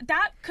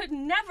that could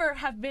never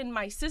have been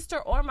my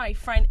sister or my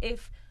friend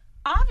if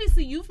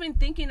obviously you've been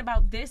thinking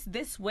about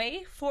this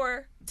way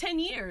for 10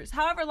 years,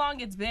 however long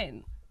it's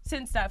been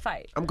since that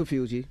fight. I'm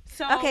confused, G.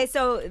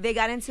 So they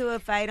got into a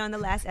fight on the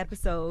last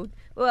episode.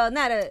 Well,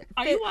 not a...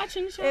 Are you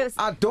watching the show?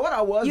 I thought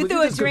I was, but you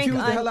just confused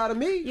the hell out of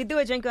me. You threw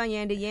a drink on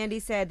Yandy.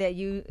 Yandy said that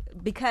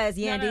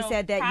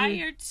said that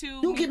prior to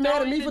you get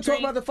mad at me for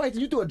talking about the fight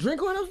and you threw a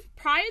drink on him?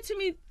 Prior to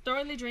me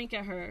throwing the drink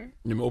at her.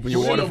 Let me open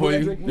your water for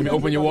you. Let me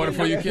open your water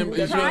for you, Kim.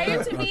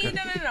 Prior to me,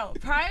 no.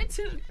 Prior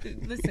to,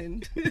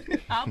 listen,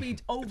 I'll be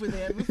over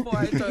there before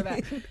I throw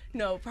that.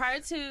 No,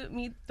 prior to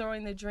me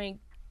throwing the drink,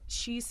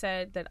 she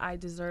said that I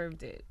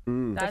deserved it.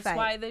 That's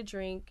why the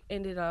drink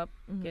ended up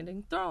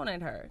getting thrown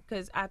at her.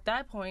 Because at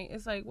that point,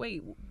 it's like,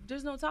 wait,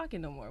 there's no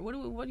talking no more.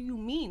 What do you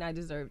mean I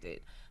deserved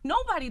it?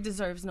 Nobody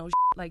deserves no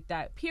shit like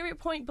that. Period,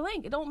 point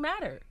blank. It don't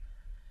matter.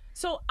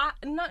 So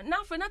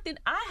not for nothing,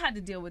 I had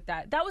to deal with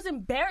that. That was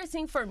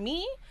embarrassing for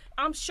me,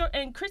 I'm sure.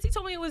 And Chrissy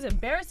told me it was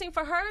embarrassing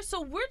for her.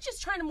 So we're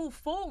just trying to move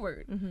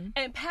forward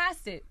and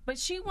past it. But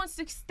she wants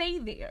to stay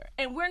there,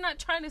 and we're not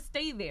trying to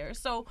stay there.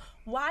 So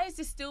why is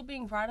this still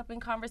being brought up in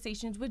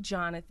conversations with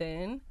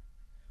Jonathan?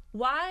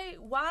 Why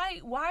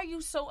are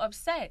you so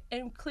upset?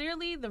 And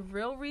clearly the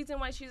real reason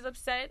why she's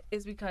upset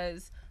is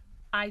because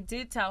I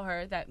did tell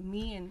her that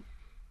me and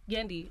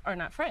Yendi are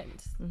not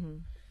friends.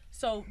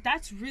 So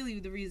that's really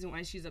the reason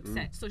why she's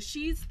upset. So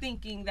she's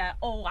thinking that,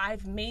 oh,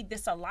 I've made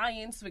this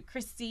alliance with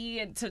Chrissy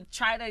and to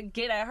try to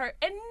get at her.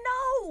 And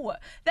no,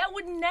 that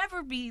would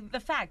never be the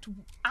fact.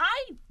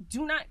 I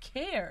do not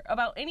care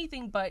about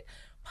anything but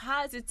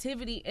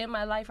positivity in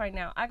my life right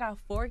now. I got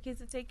 4 kids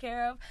to take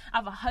care of. I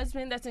have a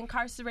husband that's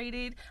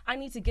incarcerated. I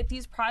need to get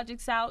these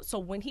projects out so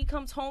when he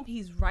comes home,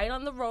 he's right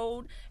on the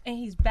road and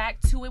he's back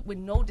to it with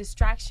no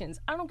distractions.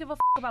 I don't give a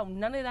about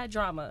none of that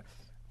drama.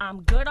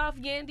 I'm good off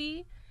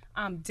Yendi.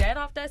 I'm dead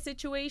off that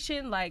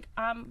situation. Like,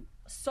 I'm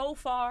so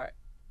far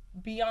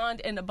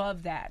beyond and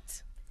above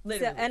that.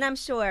 Literally. So, and I'm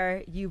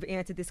sure you've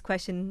answered this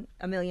question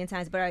a million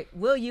times, but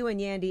will you and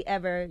Yendi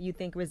ever, you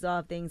think,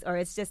 resolve things, or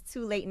it's just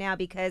too late now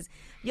because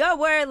y'all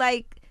were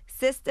like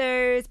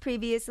sisters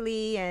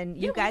previously, and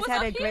you guys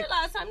had a great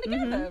last time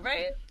together,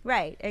 right?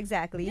 Right,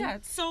 exactly. Yeah.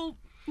 So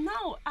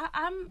no,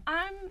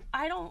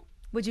 I don't.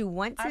 Would you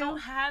want to? I don't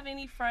have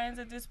any friends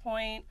at this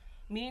point.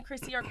 Me and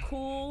Chrissy are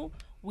cool.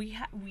 We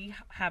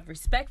have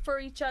respect for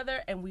each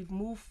other, and we've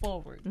moved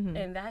forward,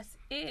 and that's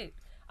it.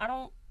 I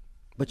don't.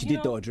 But you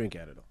did throw a drink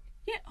at it, though.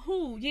 Yeah,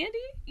 who? Yendi?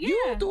 Yeah.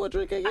 You threw a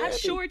drink at Yendi? I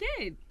sure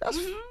did. That's.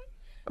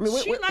 I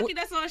mean, she lucky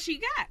that's all she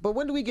got. But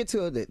when do we get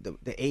to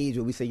the age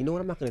where we say, you know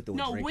what, I'm not going to throw a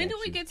drink at you? No, when do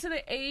we get to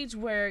the age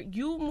where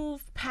you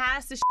move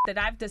past the that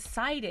I've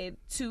decided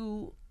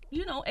to,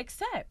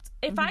 accept?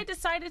 If I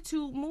decided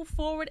to move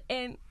forward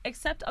and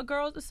accept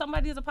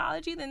somebody's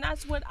apology, then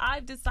that's what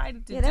I've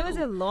decided to do. Yeah, that was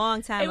a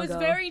long time ago. It was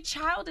very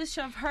childish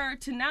of her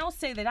to now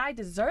say that I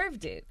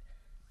deserved it.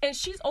 And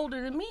she's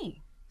older than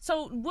me.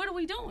 So what are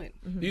we doing?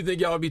 Do you think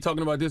y'all would be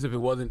talking about this if it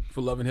wasn't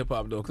for Love and Hip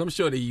Hop, though? Because I'm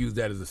sure they use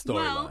that as a storyline.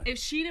 Well, if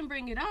she didn't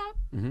bring it up,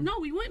 no,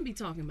 we wouldn't be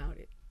talking about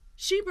it.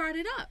 She brought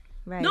it up.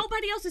 Right.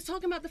 Nobody else is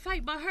talking about the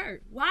fight but her.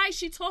 Why is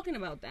she talking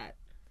about that?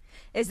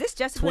 Is this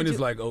just Twin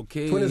is like,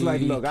 okay. Twin is like,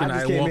 look, can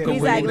I just I walk came in. away?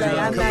 He's like, look,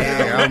 I'm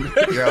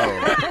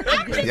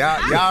not.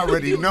 Y'all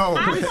already know.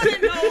 I want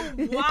to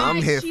know why I'm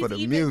here she's for the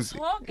even music.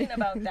 talking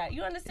about that.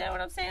 You understand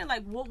what I'm saying?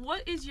 Like,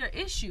 what is your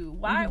issue?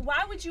 Why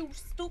would you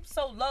stoop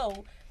so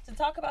low to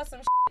talk about some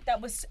shit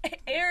that was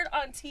aired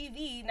on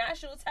TV,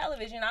 national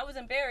television? I was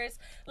embarrassed.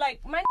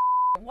 Like, why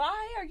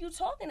are you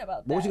talking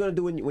about that? What was you going to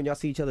do when y'all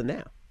see each other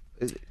now?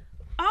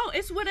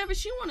 It's whatever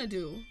she want to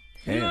do.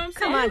 You know what I'm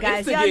saying? Come on,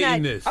 guys. Y'all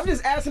not. This. I'm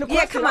just asking a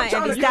question. Yeah, come on,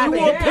 Andy, You stop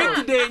want it. pick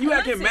today and you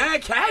acting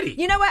mad catty.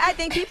 You know what? I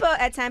think people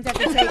at times have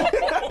to take.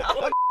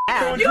 Wow.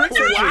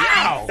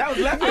 That was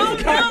left. Oh,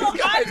 no,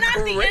 I'm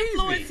not the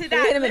influence to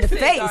that. Hit him in the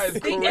face.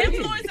 The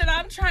influence that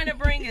I'm trying to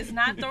bring is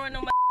not throwing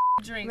no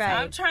drinks. Right.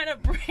 I'm trying to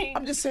bring.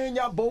 I'm just saying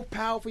y'all both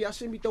powerful. Y'all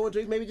shouldn't be throwing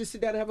drinks. Maybe just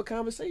sit down and have a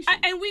conversation.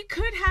 And we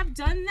could have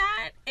done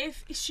that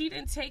if she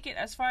didn't take it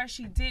as far as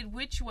she did,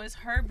 which was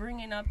her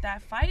bringing up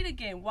that fight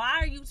again. Why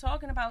are you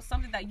talking about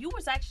something that you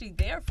was actually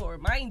there for,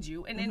 mind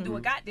you, and then do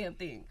a goddamn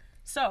thing?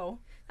 So.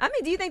 I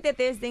mean, do you think that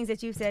there's things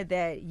that you've said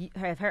that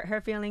have hurt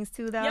her feelings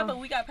too, though? Yeah, but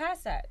we got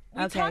past that.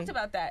 We talked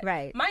about that.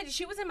 Right. Mind you,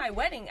 she was in my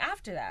wedding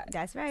after that.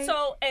 That's right.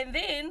 So, and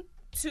then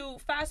to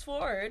fast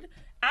forward,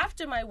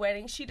 after my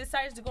wedding, she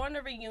decides to go on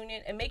a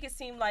reunion and make it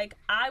seem like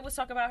I was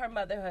talking about her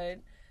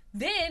motherhood.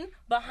 Then,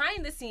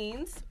 behind the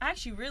scenes,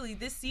 actually really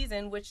this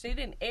season, which they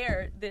didn't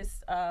air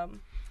this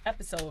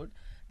episode,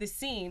 this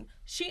scene,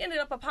 she ended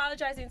up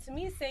apologizing to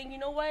me saying, you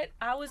know what,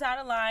 I was out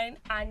of line.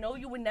 I know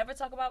you would never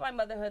talk about my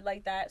motherhood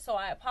like that, so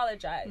I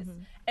apologize.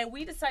 And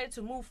we decided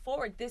to move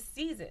forward this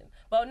season.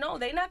 But no,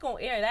 they're not going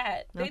to air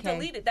that. They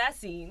deleted that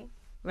scene.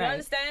 You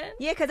understand?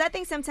 Yeah, because I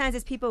think sometimes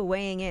it's people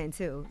weighing in,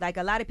 too. Like,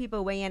 a lot of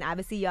people weigh in.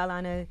 Obviously, y'all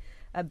on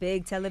a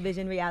big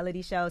television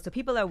reality show. So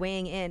people are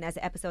weighing in as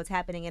the episode's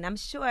happening. And I'm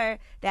sure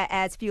that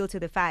adds fuel to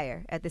the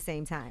fire at the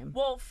same time.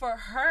 Well, for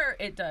her,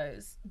 it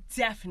does.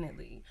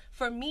 Definitely.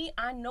 For me,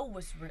 I know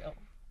what's real.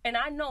 And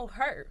I know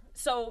her.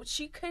 So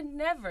she could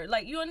never.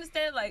 Like, you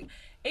understand? Like,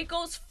 it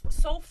goes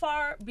so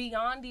far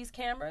beyond these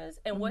cameras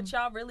and what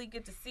y'all really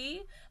get to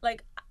see.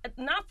 Like,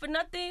 not for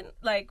nothing.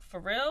 Like, for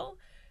real.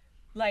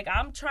 Like,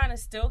 I'm trying to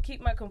still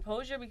keep my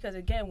composure because,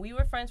 again, we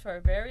were friends for a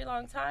very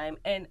long time,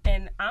 and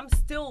I'm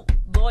still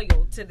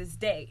loyal to this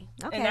day.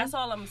 Okay. And that's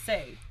all I'm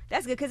saying.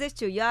 That's good because it's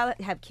true. Y'all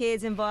have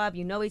kids involved.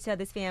 You know each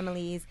other's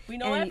families. We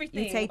know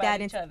everything you take about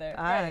that each other.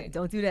 All right,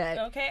 don't do that.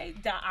 Okay?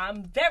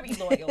 I'm very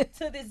loyal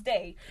to this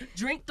day.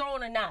 Drink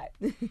thrown or not.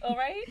 All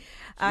right?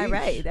 All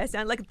right. That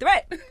sounds like a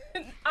threat.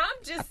 I'm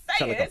just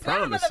saying. It's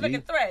not a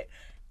motherfucking threat.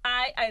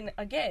 And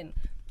again,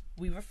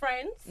 we were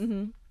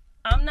friends.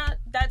 I'm not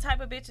that type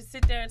of bitch to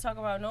sit there and talk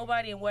about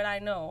nobody and what I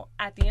know.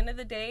 At the end of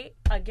the day,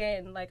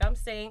 again, like I'm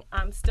saying,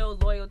 I'm still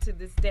loyal to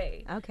this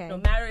day. Okay. No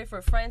matter if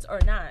we're friends or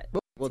not.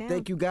 Well,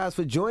 thank you guys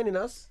for joining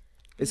us.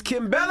 It's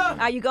Kimbella.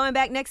 Are you going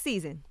back next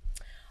season?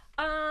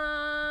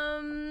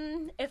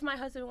 If my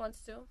husband wants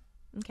to.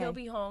 Okay. He'll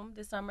be home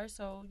this summer,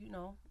 so,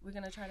 we're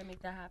going to try to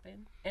make that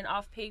happen. And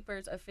off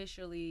papers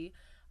officially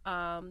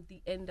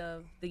the end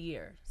of the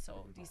year,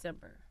 so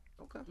December.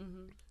 Okay.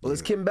 Well,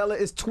 it's Kimbella.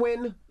 It's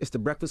Twin. It's the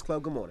Breakfast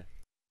Club. Good morning.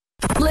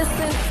 Listen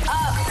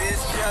up.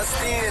 It's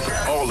just in.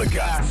 All the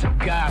gossip.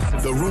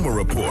 The Rumor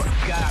Report.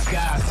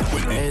 Gossip.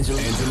 With Angela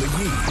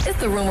Yee. It's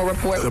the Rumor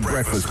Report. The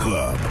Breakfast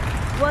Club.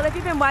 Well, if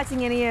you've been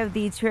watching any of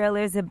the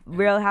trailers of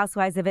Real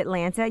Housewives of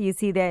Atlanta, you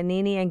see that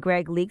Nene and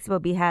Greg Leakes will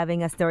be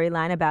having a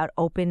storyline about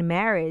open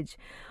marriage.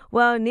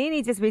 Well,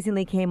 Nene just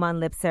recently came on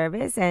Lip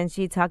Service, and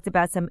she talked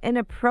about some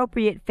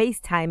inappropriate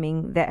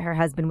FaceTiming that her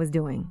husband was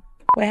doing.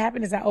 What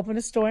happened is I opened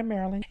a store in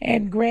Maryland,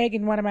 and Greg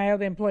and one of my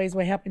other employees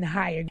were helping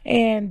hire.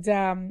 And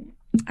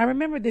I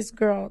remember this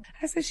girl.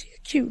 I said, she's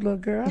a cute little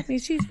girl. I mean,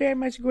 she's very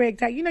much Greg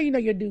type. You know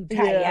your dude type.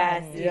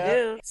 Yes, you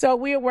do. So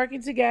we were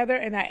working together,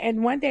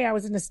 and one day I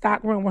was in the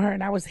stock room with her,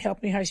 and I was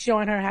helping her,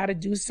 showing her how to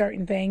do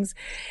certain things.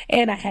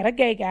 And I had a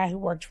gay guy who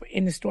worked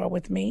in the store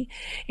with me,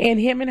 and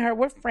him and her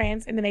were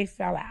friends, and then they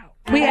fell out.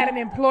 We had an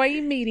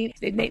employee meeting,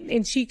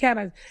 and she kind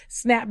of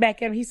snapped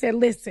back at him. He said,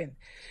 listen,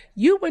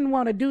 you wouldn't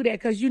want to do that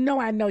because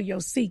I know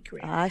your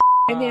secret.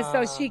 And then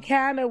so she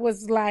kind of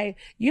was like,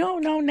 you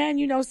don't know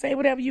nothing, say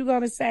whatever you're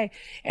going to say.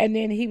 And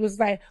then he was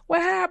like,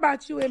 well, how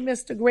about you and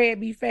Mr.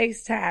 Greg be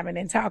FaceTiming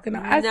and talking?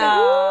 I said,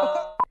 ooh.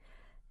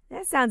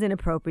 That sounds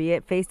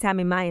inappropriate,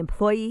 FaceTiming my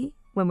employee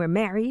when we're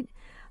married.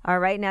 All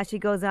right, now she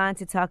goes on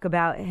to talk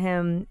about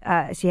him.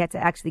 She had to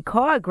actually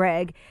call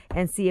Greg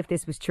and see if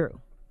this was true.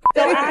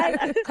 So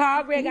I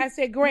called Greg. I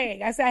said,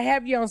 Greg, I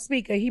have you on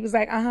speaker. He was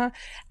like,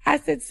 I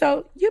said,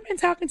 so you've been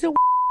talking to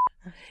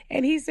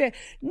and he said,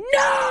 no,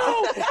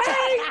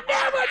 I ain't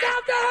never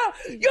talked to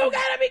her. You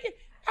gotta be.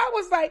 I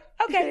was like,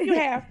 okay, you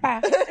have.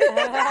 Bye.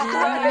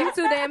 You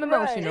too damn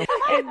emotional.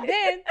 And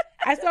then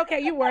I said,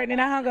 okay, you were. And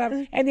then I hung up.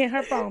 And then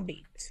her phone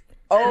beeped.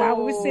 While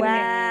we were sitting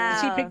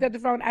there. She picked up the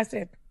phone. I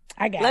said,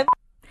 I got it.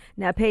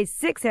 Now, Page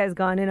 6 has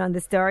gone in on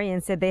the story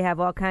and said they have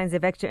all kinds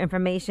of extra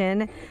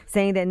information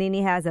saying that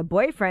Nene has a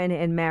boyfriend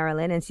in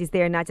Maryland, and she's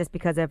there not just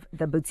because of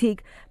the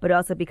boutique, but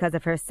also because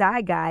of her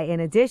side guy. In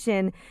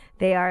addition,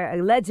 they are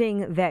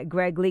alleging that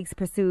Greg Leakes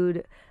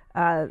pursued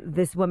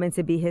this woman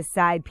to be his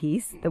side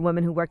piece, the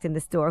woman who worked in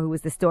the store, who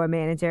was the store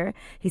manager.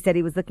 He said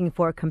he was looking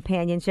for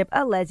companionship,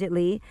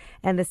 allegedly,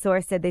 and the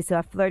source said they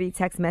saw flirty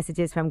text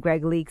messages from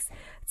Greg Leakes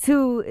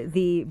to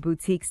the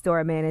boutique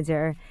store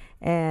manager,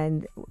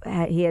 and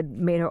he had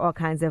made her all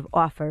kinds of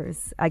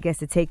offers, I guess,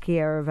 to take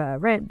care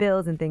of rent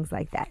bills and things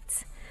like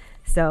that.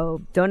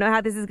 So don't know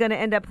how this is going to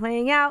end up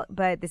playing out,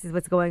 but this is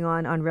what's going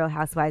on Real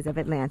Housewives of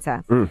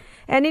Atlanta.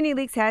 And Nene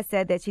Leakes has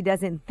said that she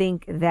doesn't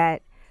think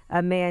that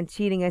a man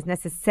cheating is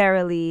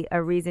necessarily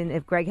a reason,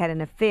 if Greg had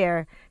an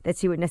affair, that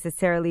she would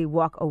necessarily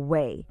walk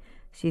away.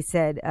 She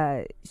said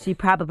she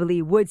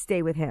probably would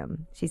stay with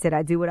him. She said,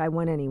 I do what I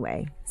want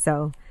anyway.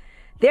 So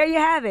there you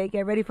have it.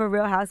 Get ready for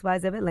Real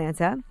Housewives of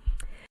Atlanta.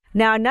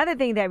 Now, another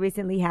thing that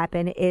recently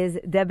happened is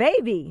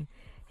DaBaby.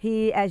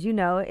 He, as you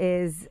know,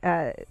 is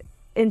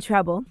in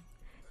trouble,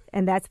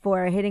 and that's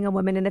for hitting a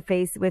woman in the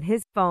face with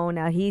his phone.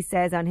 Now, he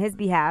says on his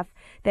behalf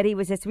that he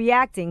was just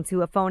reacting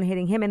to a phone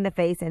hitting him in the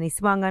face, and he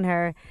swung on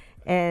her,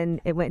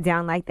 and it went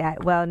down like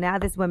that. Well, now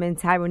this woman,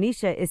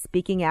 Tyronisha, is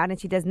speaking out, and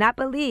she does not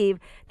believe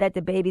that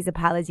DaBaby's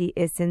apology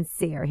is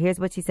sincere. Here's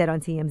what she said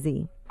on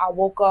TMZ. I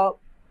woke up,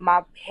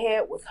 my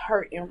head was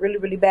hurting really,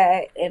 really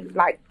bad, and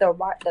like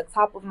the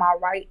top of my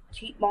right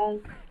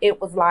cheekbone, it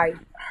was like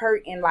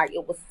hurting, like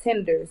it was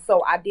tender.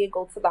 So I did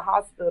go to the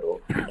hospital,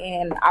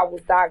 and I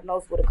was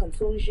diagnosed with a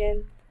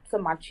contusion to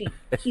my cheek.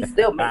 He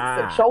still makes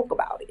a joke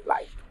about it.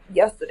 Like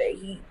yesterday,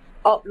 he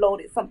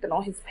uploaded something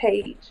on his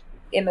page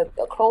in a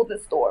clothing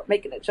store,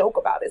 making a joke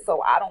about it.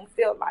 So I don't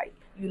feel like,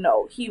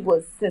 he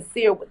was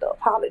sincere with the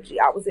apology.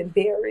 I was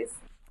embarrassed.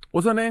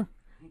 What's her name?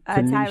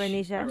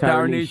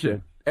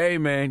 Tyronisha. Hey,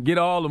 man, get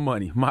all the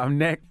money. My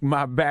neck,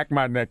 my back,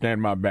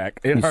 and my back.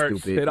 It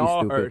hurts. Stupid. It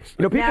all hurts.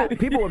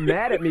 People were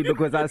mad at me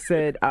because I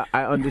said,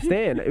 I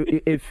understand.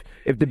 If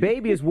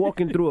DaBaby is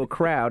walking through a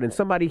crowd and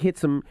somebody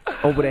hits him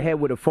over the head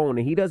with a phone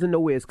and he doesn't know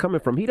where it's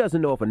coming from, he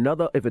doesn't know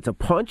if it's a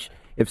punch,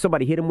 if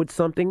somebody hit him with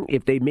something,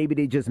 if maybe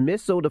they just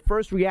missed. So the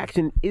first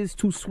reaction is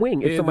to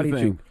swing if somebody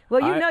hits you.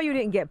 Well, you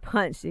didn't get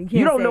punched.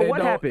 You don't know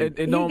what happened.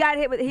 He got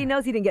hit with. He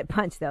knows he didn't get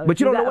punched though.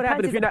 But you don't know what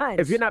happened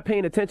if you're not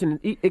paying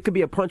attention. It could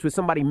be a punch where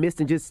somebody missed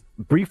and just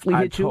briefly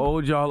hit you. I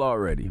told y'all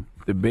already.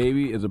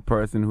 DaBaby is a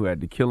person who had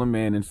to kill a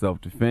man in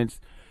self-defense.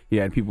 He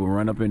had people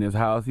run up in his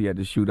house. He had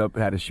to shoot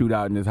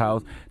out in his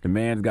house. The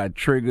man's got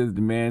triggers.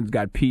 The man's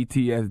got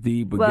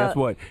PTSD. But guess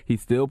what? He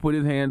still put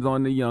his hands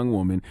on the young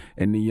woman,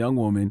 and the young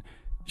woman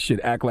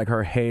should act like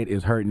her head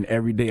is hurting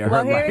every day of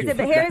her life.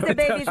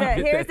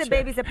 Here's the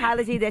baby's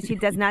apology that she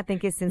does not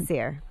think is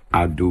sincere.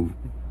 I do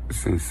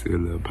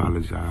sincerely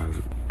apologize.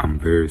 I'm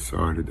very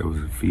sorry that there was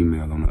a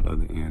female on the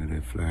other end of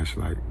that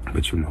flashlight.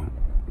 But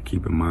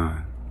keep in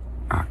mind,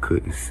 I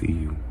couldn't see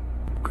you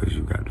because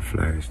you got the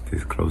flash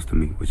this close to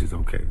me, which is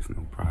okay. It's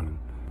no problem.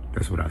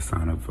 That's what I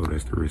sign up for.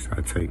 That's the risk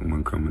I take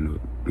when coming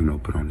to,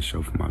 put on the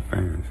show for my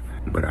fans.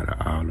 But out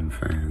of all them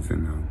fans,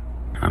 and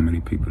how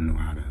many people know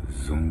how to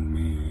zoom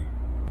in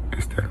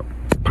instead of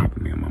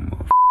popping me in my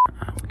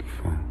motherfucking eye with the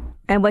phone?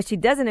 And what she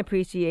doesn't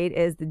appreciate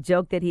is the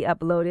joke that he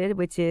uploaded,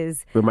 which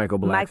is with Michael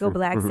Blackson.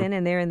 Mm-hmm.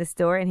 And they're in the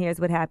store, and here's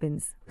what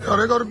happens. Yo,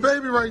 there go the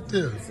baby right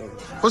there.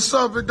 What's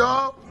up, big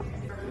dog?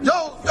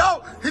 Yo,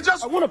 he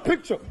just... I want a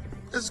picture.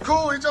 It's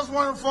cool. He just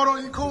wanted a photo.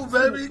 He cool,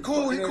 baby. He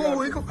cool.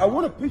 I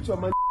want a picture of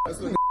my... That's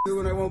what do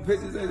when I want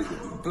pictures.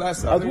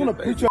 I want a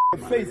picture of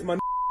your face, my...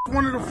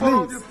 Wanted a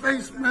photo of your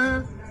face,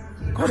 man.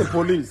 Call the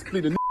police.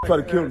 Please, the try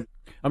to kill me.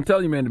 I'm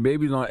telling you, man, the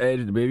baby's on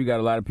edge. The baby got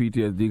a lot of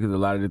PTSD because of a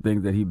lot of the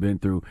things that he's been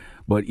through.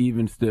 But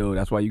even still,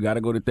 that's why you got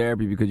to go to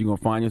therapy, because you're going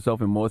to find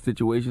yourself in more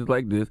situations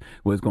like this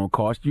where it's going to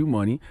cost you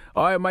money.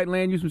 Or it might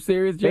land you some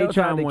serious jail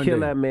time. They tried to kill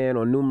that man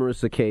on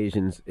numerous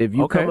occasions. If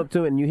you come up to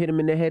him and you hit him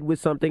in the head with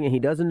something and he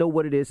doesn't know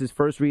what it is, his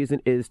first reason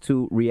is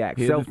to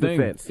react.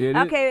 Self-defense.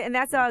 Okay, and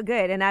that's all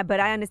good. But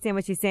I understand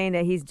what she's saying,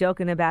 that he's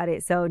joking about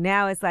it. So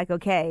now it's like,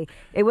 okay,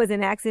 it was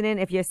an accident.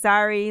 If you're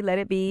sorry, let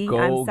it be.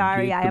 I'm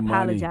sorry. I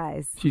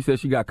apologize. She says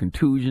she got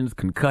contusions,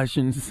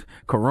 concussions,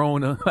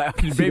 corona.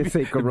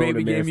 The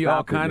baby gave me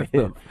all kind of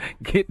stuff.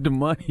 Get the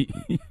money.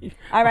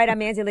 All right,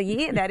 I'm Angela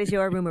Yee, and that is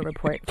your rumor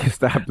report.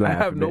 Stop laughing. I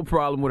have no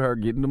problem with her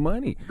getting the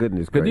money.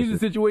 Goodness gracious. Because these are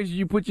situations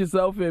you put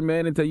yourself in,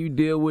 man, until you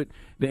deal with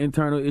the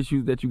internal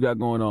issues that you got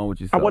going on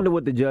with yourself. I wonder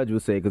what the judge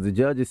would say, because the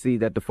judge would see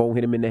that the phone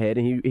hit him in the head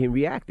and he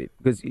reacted.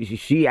 Because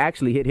she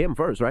actually hit him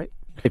first, right?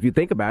 If you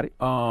think about it.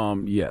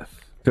 Yes.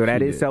 So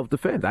that is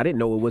self-defense. I didn't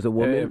know it was a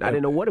woman. I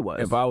didn't know what it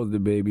was. If I was the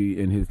baby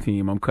in his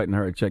team, I'm cutting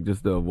her a check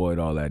just to avoid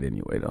all that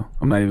anyway, though.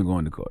 I'm not even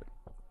going to court.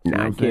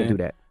 No, you can't do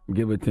that.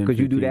 Give her 10, because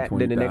you do that,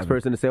 20, then the next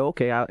person to say,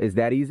 okay, is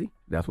that easy?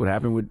 That's what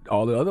happened with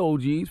all the other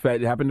OGs.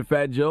 It happened to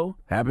Fat Joe,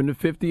 happened to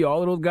 50.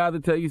 All of those guys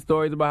that tell you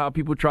stories about how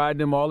people tried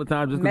them all the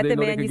time just because they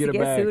know they could get a bag.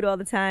 Met the man used to get sued all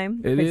the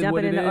time for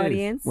jumping in the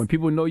audience. When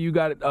people know you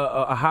got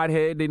a hot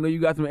head, they know you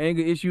got some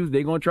anger issues,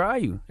 they're going to try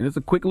you. And it's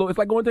a quick it's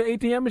like going to an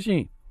ATM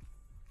machine.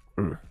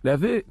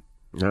 That's it.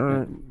 All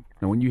right.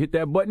 And when you hit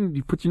that button,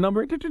 you put your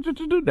number in,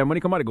 that money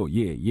come out and go,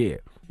 yeah.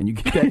 And you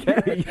get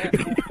that cash.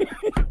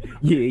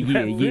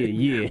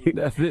 Yeah.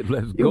 That's it.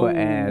 Let's You're go. an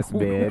ass,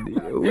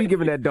 man. We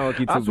giving that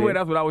donkey to I swear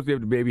that's what I would say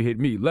if the baby hit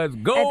me. Let's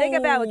go. And think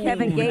about with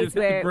Kevin Gates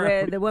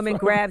where the woman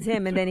grabbed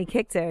him and then he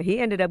kicked her. He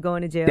ended up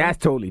going to jail. That's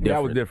totally different.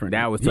 That was different.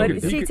 That was totally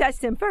different. But she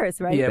touched him first,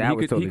 right? Yeah, that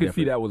was totally he could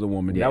see that was a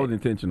woman. Yeah. That was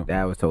intentional.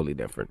 That was totally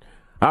different.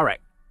 All right.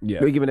 Yeah.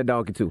 We're giving a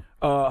donkey to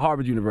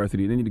Harvard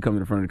University. They need to come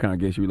in front of the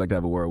congregation. We'd like to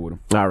have a word with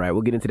them. All right.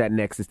 We'll get into that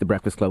next. It's the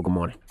Breakfast Club. Good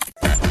morning.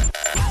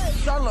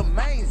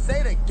 Charlamagne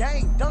say the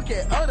gang donkey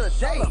of the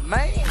day,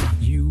 man.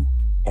 You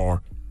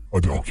are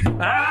a donkey.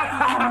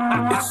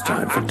 It's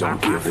time for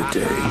Donkey of the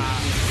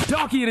Day.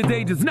 Donkey of the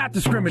Day does not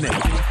discriminate.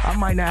 I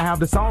might not have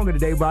the song of the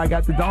day, but I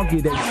got the donkey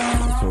of the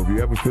day. So if you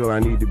ever feel I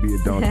need to be a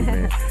donkey,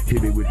 man,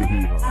 hit me with the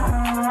heat.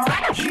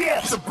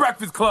 Yes, the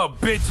Breakfast Club,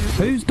 bitches.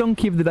 Who's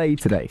donkey of the day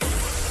today?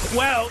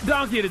 Well,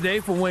 Donkey of the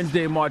Day for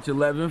Wednesday, March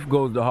 11th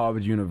goes to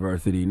Harvard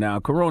University. Now,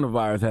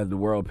 coronavirus has the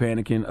world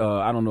panicking.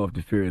 I don't know if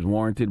the fear is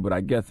warranted, but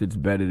I guess it's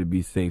better to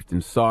be safe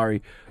than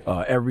sorry.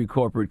 Every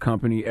corporate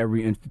company,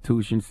 every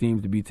institution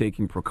seems to be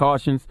taking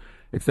precautions,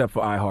 except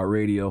for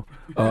iHeartRadio.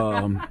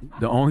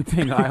 The only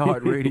thing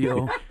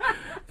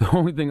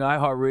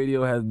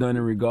iHeartRadio has done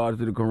in regards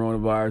to the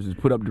coronavirus is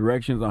put up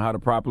directions on how to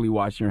properly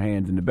wash your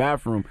hands in the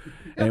bathroom.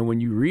 And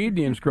when you read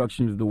the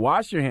instructions to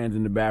wash your hands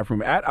in the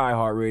bathroom at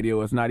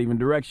iHeartRadio, it's not even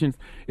directions.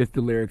 It's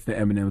the lyrics to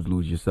Eminem's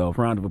Lose Yourself.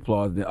 Round of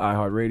applause to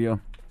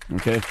iHeartRadio.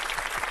 Okay.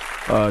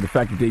 The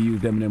fact that they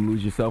used Eminem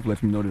Lose Yourself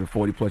lets me know that a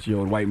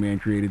 40-plus-year-old white man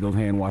created those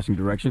hand-washing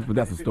directions, but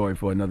that's a story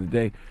for another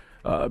day.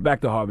 Back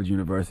to Harvard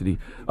University.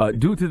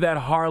 Due to that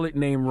harlot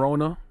named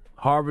Rona,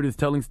 Harvard is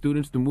telling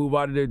students to move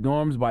out of their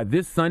dorms by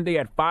this Sunday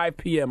at 5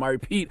 p.m. I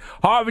repeat,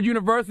 Harvard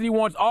University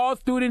wants all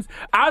students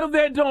out of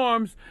their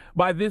dorms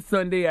by this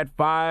Sunday at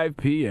 5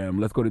 p.m.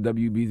 Let's go to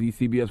WBZ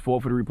CBS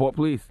 4 for the report,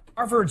 please.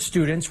 Harvard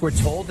students were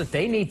told that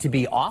they need to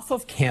be off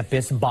of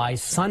campus by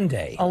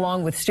Sunday.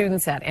 Along with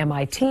students at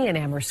MIT and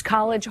Amherst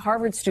College,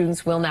 Harvard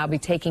students will now be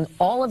taking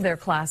all of their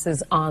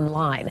classes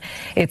online.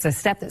 It's a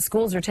step that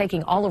schools are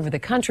taking all over the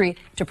country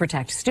to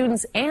protect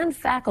students and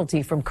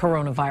faculty from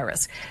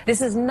coronavirus.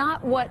 This is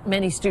not what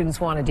many students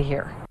wanted to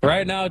hear.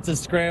 Right now it's a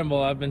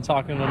scramble. I've been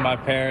talking with my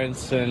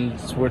parents and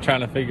we're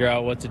trying to figure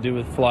out what to do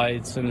with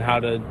flights and how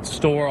to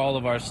store all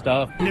of our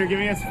stuff. They're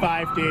giving us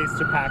 5 days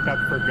to pack up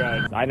for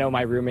good. I know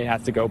my roommate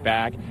has to go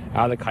back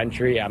out of the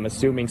country. I'm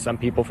assuming some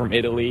people from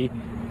Italy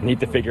need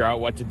to figure out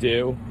what to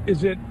do.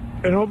 Is it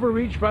an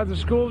overreach by the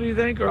school, do you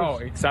think? Oh,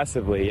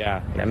 excessively,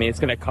 yeah. I mean, it's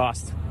going to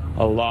cost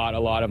a lot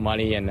of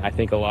money, and I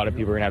think a lot of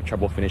people are going to have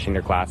trouble finishing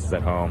their classes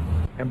at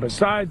home. And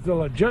besides the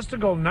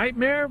logistical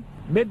nightmare,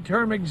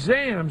 midterm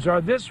exams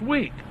are this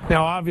week.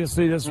 Now,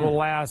 obviously, this will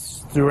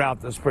last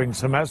throughout the spring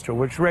semester,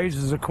 which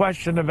raises a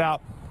question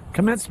about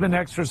commencement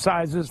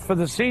exercises for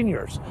the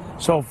seniors.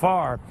 So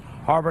far,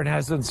 Harvard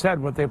hasn't said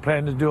what they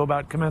plan to do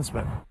about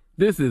commencement.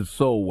 This is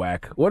so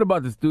whack. What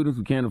about the students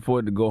who can't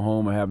afford to go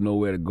home and have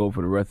nowhere to go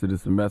for the rest of the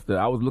semester?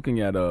 I was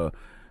looking at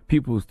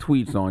people's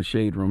tweets on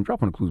Shade Room,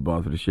 dropping the clues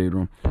bombs for the Shade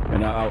Room,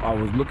 and I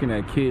was looking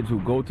at kids who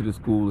go to the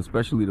school,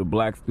 especially the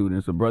black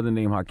students. A brother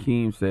named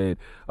Hakeem said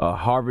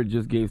Harvard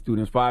just gave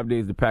students 5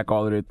 days to pack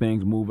all of their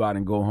things, move out,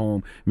 and go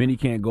home. Many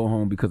can't go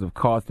home because of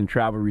cost and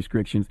travel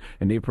restrictions,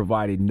 and they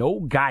provided no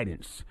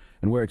guidance,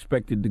 and we're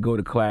expected to go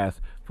to class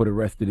for the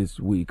rest of this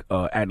week.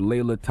 At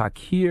Layla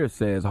Takir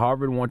says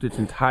Harvard wants its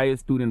entire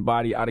student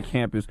body out of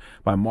campus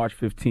by March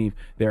 15th.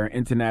 There are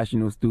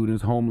international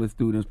students, homeless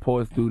students,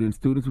 poor students,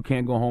 students who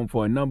can't go home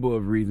for a number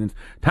of reasons.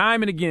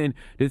 Time and again,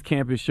 this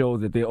campus shows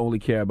that they only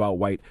care about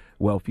white,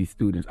 wealthy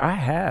students. I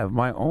have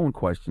my own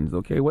questions,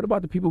 okay? What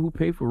about the people who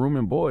pay for room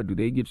and board? Do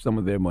they get some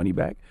of their money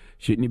back?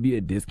 Shouldn't it be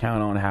a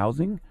discount on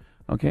housing?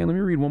 Okay, let me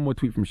read one more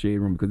tweet from Shade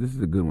Room because this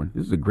is a good one.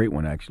 This is a great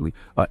one, actually.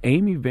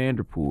 Amy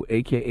Vanderpool,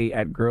 a.k.a.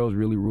 at Girls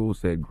Really Rule,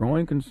 said,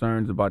 growing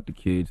concerns about the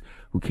kids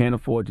who can't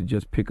afford to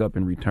just pick up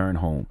and return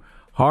home.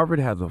 Harvard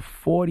has a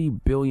 $40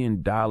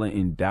 billion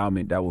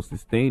endowment that will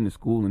sustain the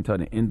school until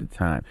the end of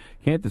time.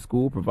 Can't the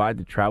school provide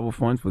the travel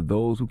funds for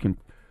those who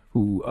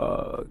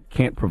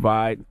can't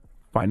provide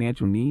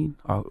financial need?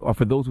 Or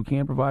for those who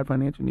can provide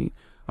financial need?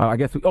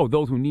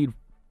 Those who need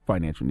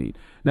financial need.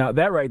 Now,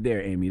 that right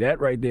there, Amy, that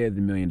right there is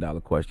the $1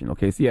 million question.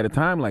 Okay, see, at a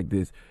time like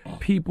this,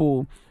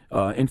 people,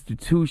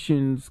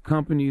 institutions,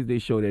 companies, they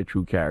show their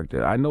true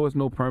character. I know it's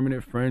no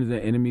permanent friends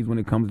and enemies when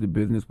it comes to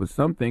business, but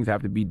some things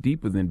have to be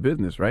deeper than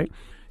business, right?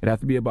 It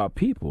has to be about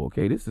people,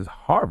 okay? This is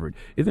Harvard.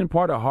 Isn't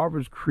part of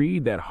Harvard's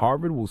creed that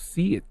Harvard will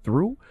see it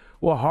through?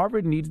 Well,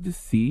 Harvard needs to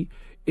see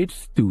its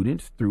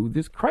students through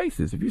this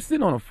crisis. If you're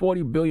sitting on a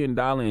 $40 billion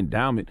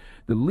endowment,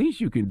 the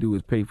least you can do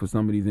is pay for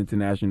some of these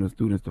international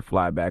students to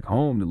fly back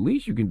home. The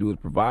least you can do is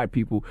provide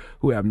people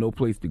who have no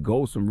place to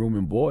go some room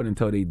and board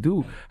until they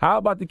do. How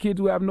about the kids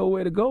who have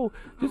nowhere to go?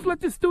 Just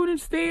let the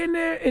students stay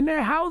in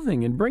their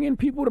housing and bring in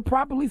people to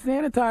properly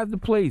sanitize the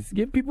place.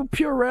 Give people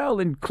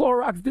Purell and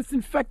Clorox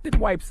disinfectant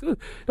wipes.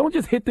 Don't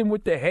just hit them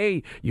with the,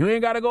 hey, you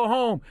ain't got to go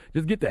home.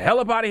 Just get the hell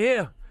up out of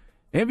here.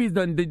 Envy's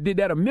did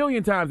that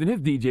 1,000,000 times in his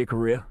DJ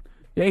career.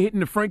 They hitting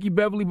the Frankie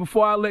Beverly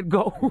before I let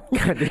go.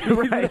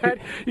 Right.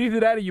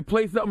 Either that or you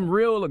play something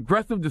real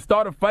aggressive to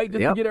start a fight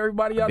just to get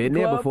everybody out the club.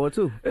 Been there before,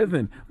 too.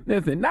 Listen,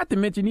 not to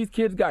mention these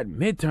kids got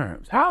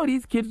midterms. How are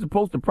these kids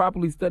supposed to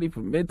properly study for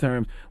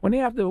midterms when they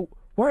have to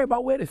worry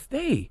about where to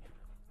stay?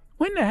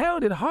 When the hell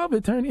did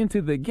Harvard turn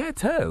into the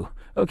ghetto?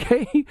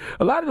 Okay?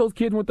 A lot of those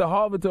kids went to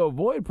Harvard to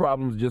avoid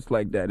problems just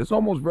like that. It's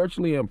almost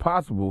virtually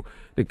impossible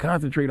to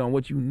concentrate on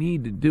what you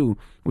need to do,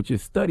 which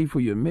is study for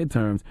your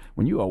midterms,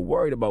 when you are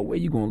worried about where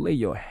you're going to lay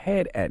your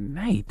head at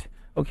night.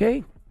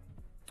 Okay?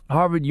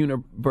 Harvard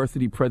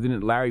University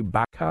President Larry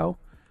Bacow,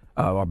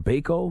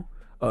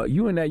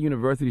 you and that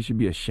university should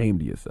be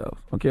ashamed of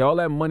yourselves. Okay, all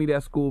that money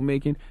that school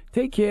making,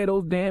 take care of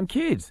those damn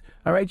kids.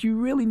 All right, you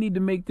really need to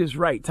make this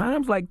right.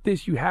 Times like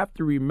this, you have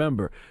to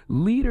remember,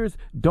 leaders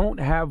don't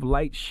have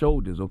light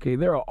shoulders. Okay,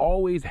 there are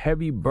always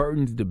heavy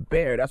burdens to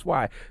bear. That's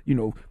why,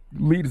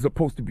 leaders are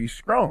supposed to be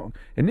strong.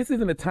 And this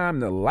isn't a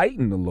time to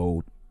lighten the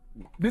load.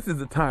 This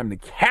is a time to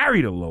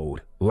carry the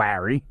load,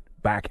 Larry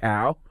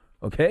Bacow.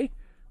 Okay,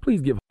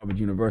 please give Harvard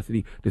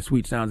University the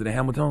sweet sounds of the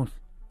Hamiltons.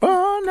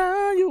 Oh,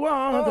 now you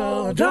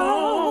are the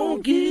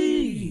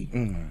donkey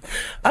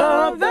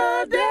of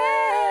the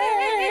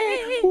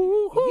day.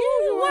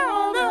 You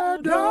are the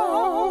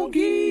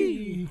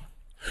donkey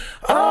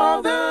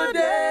of the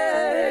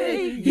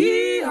day.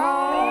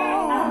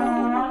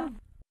 Yee-haw.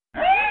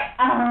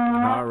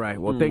 All right.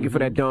 Well, thank you for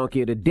that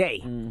donkey of the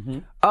day.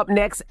 Up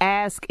next,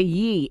 Ask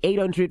Yee,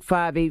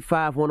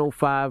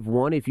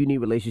 800-585-1051. If you need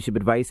relationship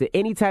advice or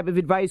any type of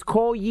advice,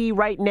 call Yee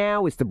right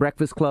now. It's The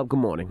Breakfast Club. Good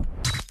morning.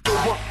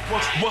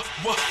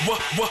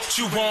 What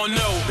you want to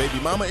know? Baby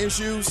mama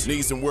issues?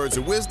 Need some words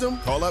of wisdom?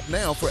 Call up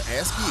now for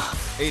Ask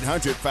Yee.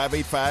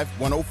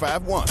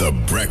 800-585-1051. The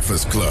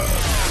Breakfast Club.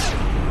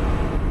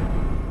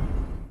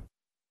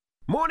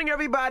 Morning,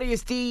 everybody.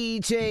 It's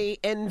DJ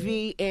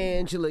Envy,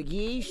 Angela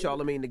Yee,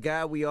 Charlamagne the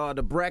Guy. We are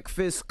The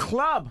Breakfast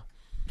Club.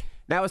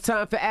 Now it's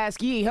time for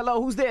Ask Yee.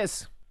 Hello, who's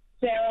this?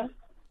 Sarah.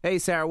 Hey,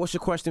 Sarah, what's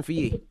your question for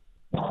Yee?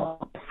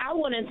 I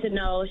wanted to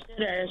know,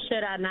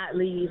 should I not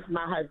leave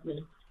my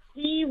husband?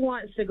 He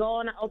wants to go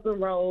on an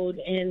open road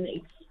and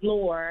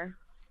explore.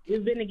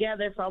 We've been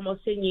together for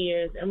almost 10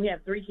 years, and we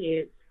have 3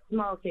 kids,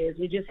 small kids.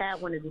 We just had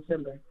one in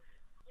December.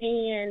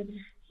 And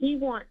he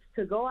wants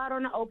to go out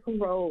on the open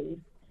road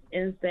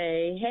and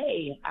say,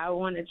 hey, I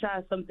want to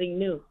try something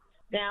new.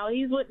 Now,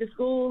 he's went to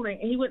school, and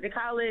he went to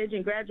college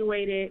and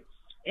graduated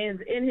and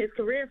in his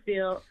career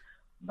field,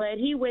 but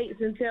he waits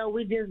until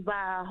we just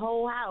buy a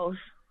whole house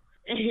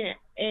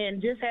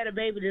and just had a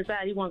baby to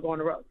decide he want to go on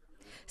the road.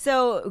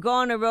 So go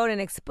on the road and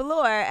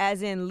explore,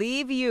 as in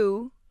leave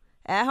you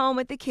at home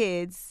with the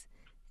kids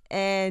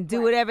and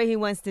do whatever he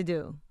wants to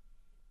do.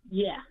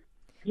 Yeah.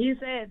 He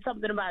said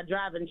something about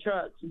driving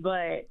trucks,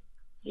 but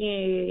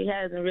he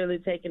hasn't really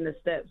taken the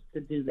steps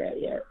to do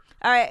that yet.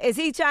 All right. Is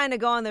he trying to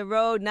go on the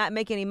road, not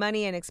make any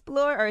money and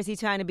explore, or is he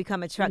trying to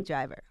become a truck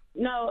driver?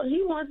 No,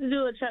 he wants to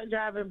do a truck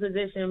driving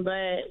position,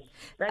 but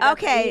like I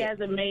said, he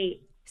hasn't made.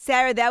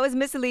 Sarah, that was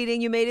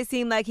misleading. You made it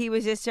seem like he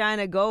was just trying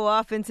to go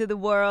off into the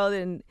world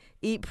and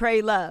eat,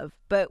 pray, love.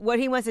 But what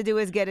he wants to do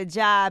is get a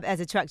job as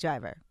a truck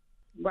driver.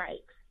 Right.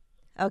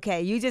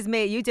 Okay, you just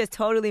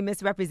totally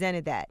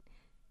misrepresented that.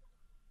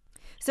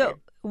 So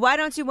why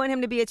don't you want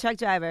him to be a truck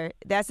driver?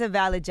 That's a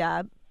valid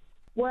job.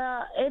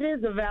 Well, it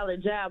is a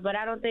valid job, but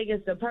I don't think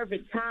it's the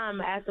perfect time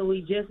after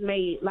we just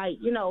made,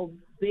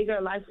 bigger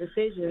life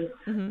decisions.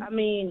 Mm-hmm. I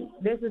mean,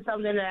 this is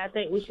something that I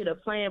think we should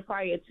have planned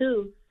prior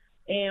to.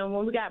 And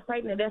when we got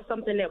pregnant, that's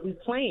something that we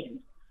planned.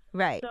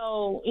 Right.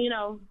 So,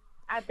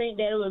 I think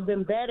that it would have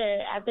been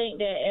better. I feel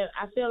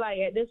like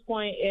at this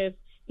point, if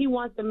he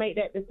wants to make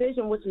that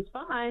decision, which is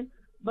fine,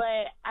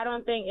 but I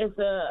don't think it's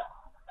a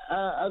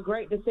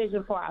great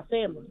decision for our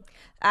family.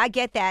 I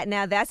get that.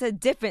 Now, that's a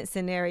different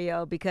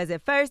scenario because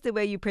at first, the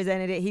way you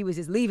presented it, he was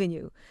just leaving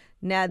you.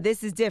 Now,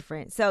 this is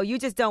different. So you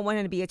just don't want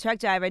him to be a truck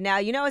driver. Now,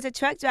 as a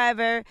truck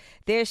driver,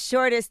 there's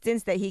shorter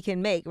stints that he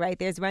can make, right?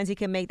 There's runs he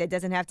can make that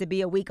doesn't have to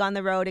be a week on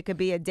the road. It could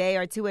be a day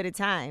or two at a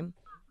time.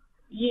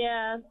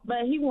 Yeah,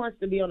 but he wants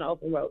to be on the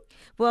open road.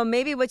 Well,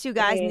 maybe what you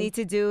guys need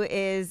to do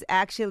is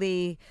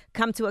actually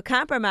come to a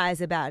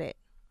compromise about it.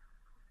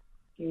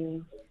 Yeah.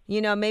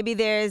 Maybe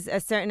there's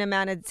a certain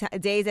amount of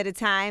days at a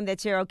time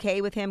that you're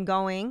okay with him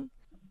going.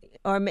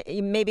 Or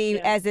maybe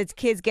as its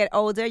kids get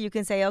older, you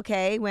can say,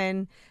 okay,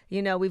 when,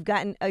 we've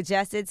gotten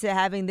adjusted to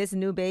having this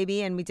new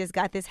baby and we just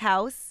got this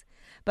house.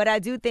 But I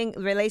do think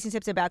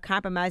relationships are about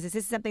compromises.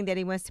 This is something that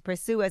he wants to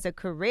pursue as a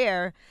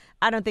career.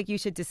 I don't think you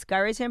should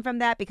discourage him from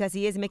that because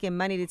he is making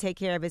money to take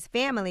care of his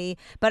family.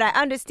 But I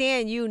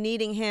understand you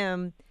needing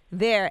him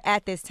there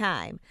at this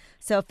time.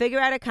 So figure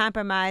out a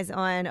compromise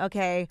on,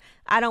 okay,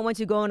 I don't want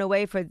you going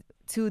away for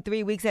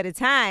 2-3 weeks at a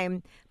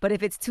time, but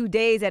if it's 2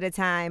 days at a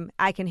time,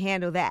 I can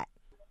handle that.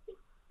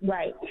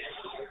 Right.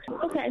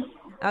 Okay.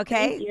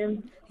 Okay? Thank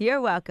you.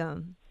 You're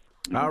welcome.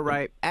 All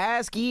right.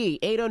 Ask Yee.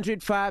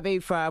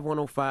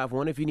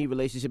 800-585-1051. If you need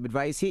relationship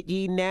advice, hit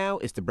Yee now.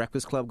 It's The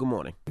Breakfast Club. Good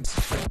morning.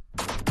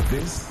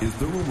 This is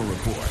The Rumor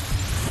Report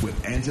with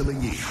Angela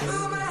Yee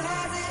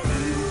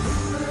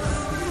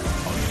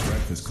on The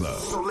Breakfast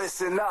Club. So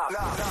listen up.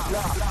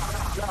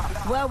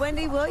 Well,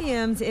 Wendy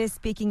Williams is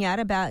speaking out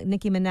about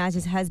Nicki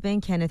Minaj's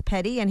husband, Kenneth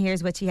Petty, and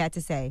here's what she had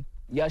to say.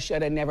 You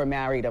should have never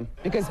married him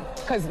because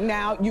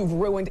now you've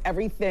ruined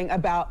everything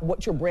about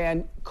what your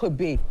brand could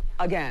be.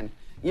 Again,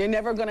 you're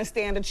never going to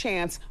stand a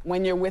chance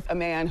when you're with a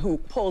man who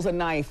pulls a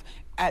knife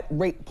at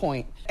rape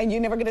point. And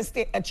you're never going to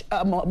stand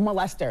a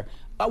molester,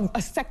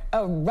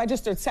 a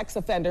registered sex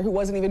offender who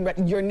wasn't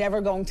even you're never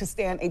going to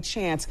stand a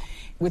chance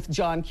with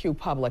John Q.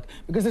 Public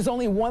because there's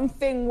only one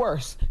thing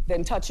worse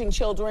than touching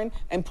children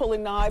and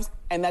pulling knives,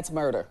 and that's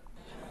murder.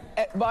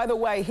 By the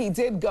way, he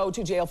did go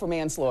to jail for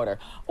manslaughter.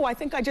 Oh, I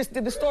think I just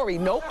did the story.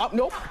 Nope.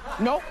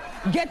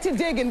 Get to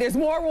digging. There's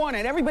more on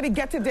it. Everybody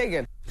get to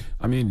digging.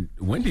 I mean,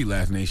 Wendy's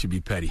last name should be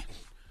Petty.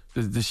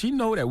 Does she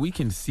know that we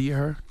can see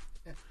her?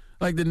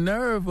 Like, the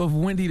nerve of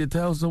Wendy to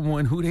tell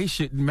someone who they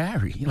shouldn't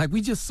marry. Like,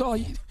 we just saw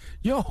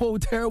your whole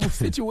terrible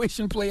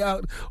situation play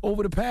out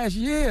over the past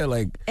year.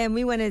 And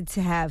we wanted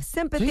to have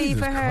sympathy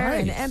Jesus for her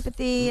Christ. and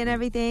empathy and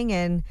everything.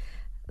 And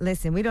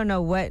listen, we don't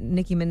know what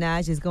Nicki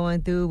Minaj is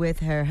going through with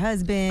her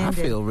husband. I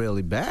feel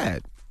really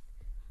bad.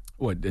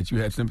 What, that you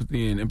had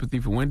sympathy and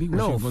empathy for Wendy?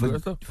 No, for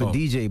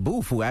DJ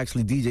Booth, who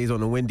actually DJs on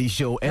the Wendy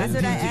show. That's and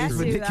what I DJs asked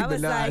for you. Nicki I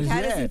was Minaj. like,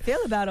 how does he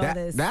feel about all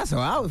this? That's how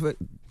I was like,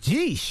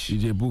 geesh.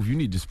 DJ Booth, you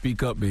need to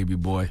speak up, baby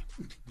boy.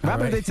 How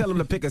about they tell him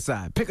to pick a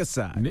side? Pick a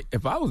side.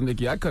 If I was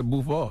Nicki, I'd cut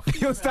Booth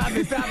off. Yo, stop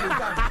it.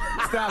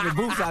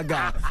 Booth's our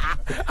guy.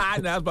 I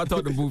was about to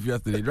talk to Booth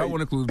yesterday. Drop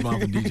one of clues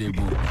bomb for DJ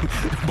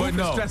Booth. But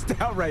no.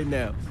 Stressed out right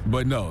now.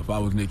 But no, if I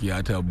was Nicki,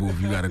 I'd tell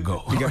Booth, you got to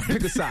go. You got to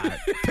pick a side.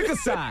 Pick a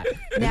side.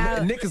 Now,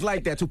 and Nick is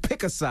like that, too.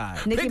 Pick a side.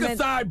 Pick a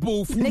side,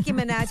 Booth. Nicki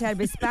Minaj had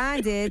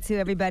responded to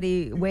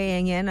everybody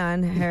weighing in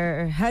on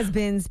her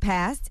husband's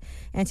past.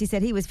 And she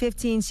said he was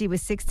 15, she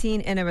was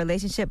 16 in a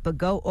relationship, but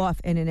go off,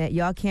 internet.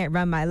 Y'all can't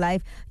run my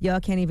life. Y'all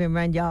can't even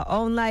run y'all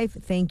own life.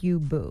 Thank you,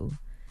 boo.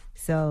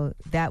 So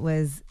that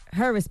was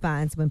her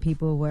response when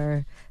people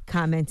were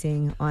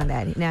commenting on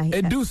that. Now,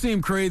 it do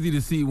seem crazy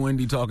to see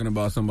Wendy talking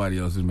about somebody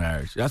else's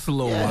marriage. That's a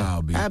little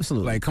wild, B.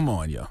 Absolutely. Like, come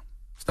on, yo.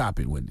 Stop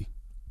it, Wendy.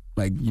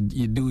 Like,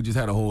 your dude just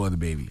had a whole other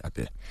baby out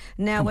there.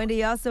 Now,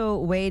 Wendy also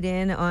weighed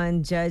in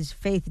on Judge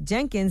Faith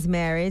Jenkins'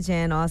 marriage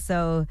and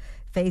also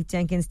Faith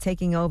Jenkins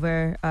taking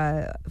over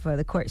for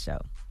the court show.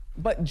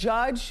 But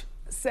Judge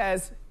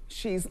says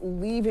she's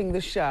leaving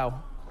the show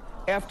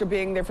after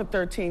being there for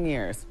 13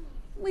 years.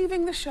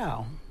 Leaving the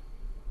show.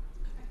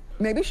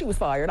 Maybe she was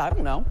fired, I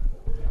don't know.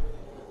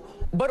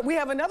 But we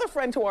have another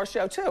friend to our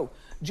show, too.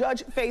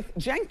 Judge Faith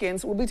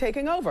Jenkins will be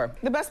taking over.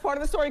 The best part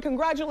of the story,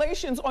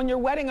 congratulations on your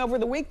wedding over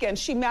the weekend.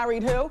 She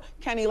married who?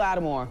 Kenny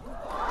Lattimore.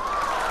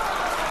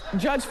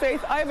 Judge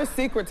Faith, I have a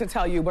secret to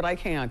tell you, but I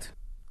can't.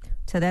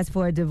 So that's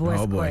for a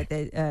divorce boy. court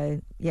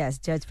that, yes,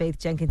 Judge Faith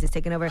Jenkins is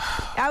taking over.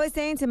 I was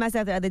saying to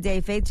myself the other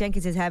day, Faith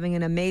Jenkins is having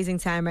an amazing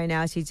time right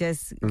now. She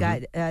just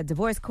got a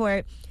divorce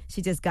court.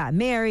 She just got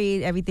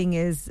married. Everything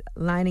is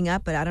lining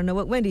up, but I don't know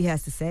what Wendy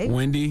has to say.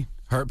 Wendy,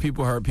 hurt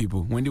people, hurt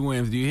people. Wendy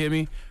Williams, do you hear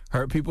me?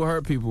 Hurt people,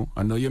 hurt people.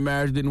 I know your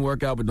marriage didn't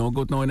work out, but don't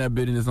go throwing that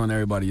bitterness on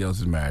everybody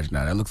else's marriage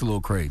now. That looks a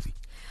little crazy.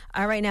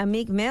 All right, now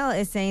Meek Mill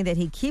is saying that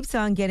he keeps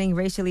on getting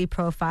racially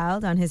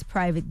profiled on his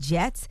private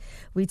jet.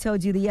 We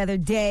told you the other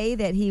day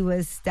that he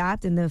was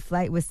stopped and the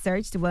flight was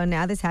searched. Well,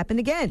 now this happened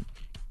again.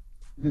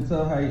 You can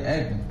tell how he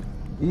acting.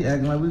 He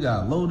acting like we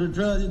got loaded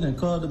drugs. You can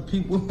call the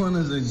people on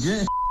us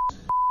again.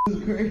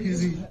 It's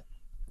crazy.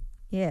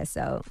 Yeah,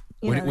 so...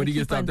 Where did he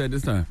get stopped at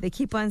this time? They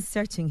keep on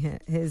searching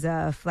his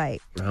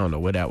flight. I don't know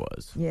where that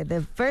was. Yeah,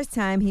 the first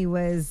time he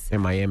was... In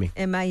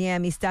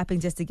Miami, stopping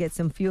just to get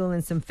some fuel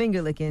and some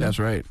finger licking. That's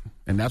right.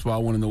 And that's why I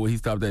want to know where he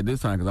stopped at this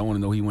time, because I want to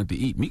know where he went to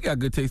eat. Meek got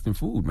good taste in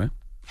food, man.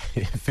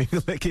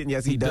 Finger licking?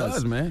 Yes, he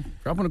does. Man.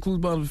 Drop on the cruise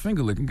bottle with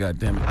finger licking,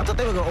 goddammit. I thought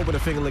they were going to open a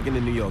finger licking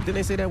in New York. Didn't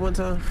they say that one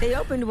time? They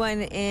opened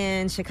one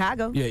in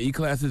Chicago. Yeah,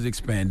 E-Class is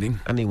expanding.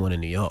 I need one in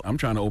New York. I'm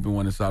trying to open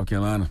one in South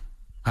Carolina.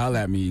 Holla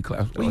at me,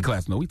 E-Class.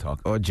 E-Class, no, we talk.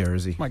 Or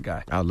Jersey. My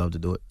guy. I'd love to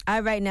do it.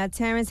 All right, now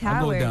Terrence I'll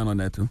Howard go down on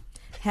that, too.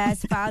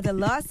 has filed a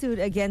lawsuit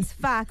against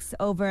Fox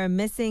over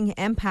missing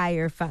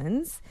Empire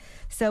funds.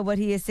 So what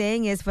he is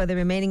saying is for the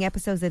remaining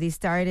episodes that he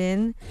starred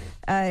in,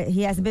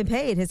 he hasn't been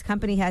paid. His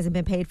company hasn't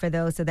been paid for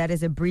those, so that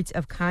is a breach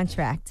of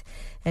contract.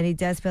 And he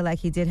does feel like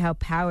he did help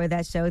power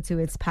that show to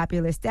its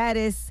popular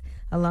status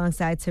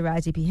alongside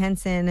Taraji P.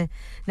 Henson.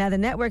 Now, the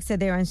network said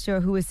they're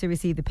unsure who is to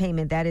receive the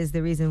payment. That is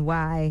the reason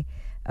why,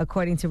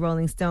 according to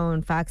Rolling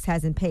Stone, Fox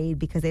hasn't paid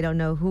because they don't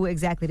know who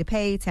exactly to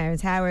pay,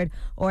 Terrence Howard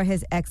or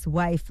his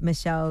ex-wife,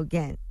 Michelle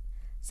Gant.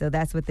 So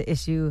that's what the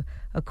issue,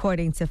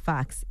 according to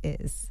Fox,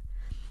 is.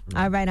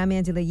 All right, I'm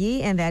Angela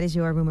Yee, and that is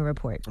your Rumor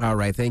Report. All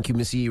right, thank you,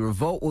 Miss Yee.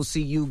 Revolt, we'll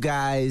see you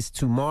guys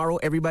tomorrow.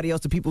 Everybody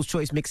else, the People's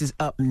Choice Mix is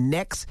up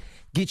next.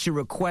 Get your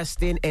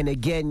request in. And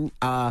again,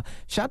 shout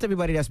out to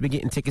everybody that's been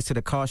getting tickets to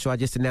the car show. I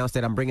just announced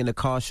that I'm bringing the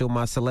car show,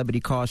 my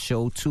celebrity car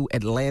show, to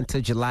Atlanta,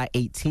 July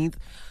 18th.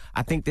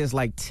 I think there's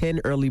like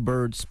 10 early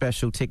bird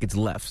special tickets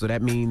left. So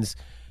that means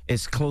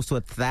it's close to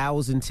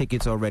 1,000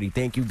 tickets already.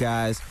 Thank you,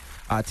 guys.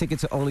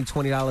 Tickets are only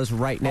 $20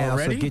 right now.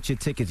 Already? So get your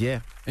tickets, yeah.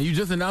 And you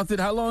just announced it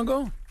how long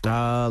ago?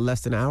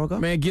 Less than an hour ago.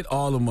 Man, get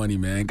all the money,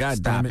 man.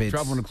 God damn it.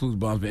 Drop on the clues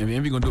bombs. And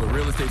we're going to do a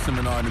real estate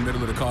seminar in the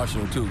middle of the car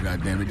show, too.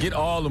 God damn it. Get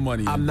all the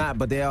money. I'm not,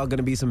 but there are going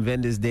to be some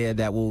vendors there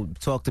that will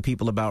talk to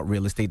people about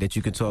real estate that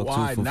you can talk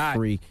to for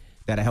free.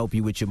 That'll help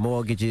you with your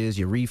mortgages,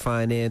 your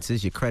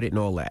refinances, your credit, and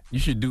all that. You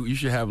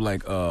should have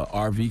like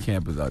RV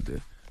campers out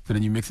there. So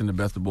then you mix in the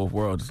best of both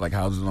worlds. It's like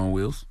houses on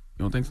wheels.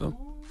 You don't think so?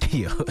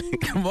 Yo,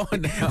 come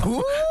on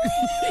now.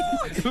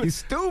 You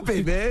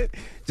stupid, man.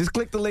 Just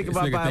click the link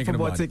about buying for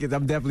more tickets.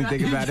 I'm definitely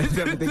thinking about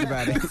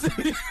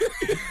it.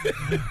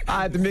 All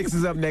right, the mix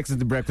is up next. Is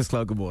the Breakfast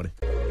Club. Good morning.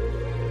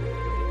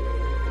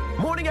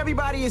 Morning,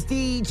 everybody. It's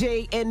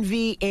DJ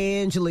Envy,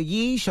 Angela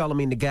Yee,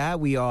 Charlamagne the Guy.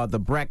 We are the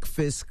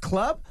Breakfast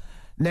Club.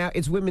 Now,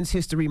 it's Women's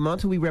History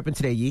Month. Who we repping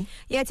today, Yee?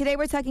 Yeah, today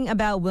we're talking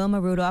about Wilma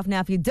Rudolph.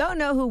 Now, if you don't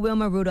know who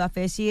Wilma Rudolph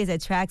is, she is a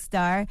track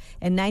star.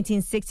 In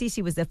 1960,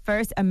 she was the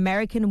first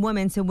American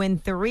woman to win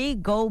 3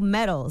 gold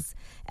medals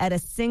at a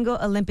single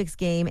Olympics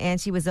game, and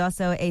she was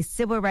also a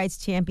civil rights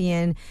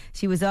champion.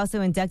 She was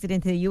also inducted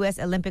into the U.S.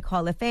 Olympic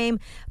Hall of Fame.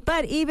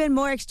 But even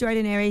more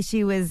extraordinary,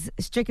 she was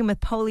stricken with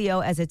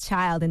polio as a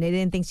child, and they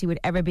didn't think she would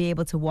ever be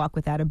able to walk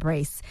without a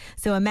brace.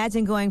 So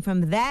imagine going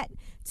from that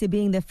to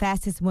being the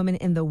fastest woman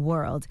in the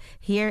world.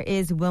 Here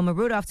is Wilma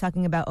Rudolph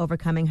talking about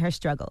overcoming her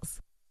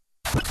struggles.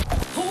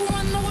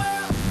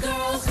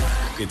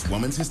 It's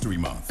Women's History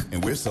Month,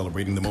 and we're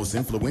celebrating the most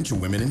influential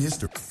women in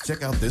history.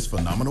 Check out this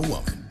phenomenal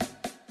woman.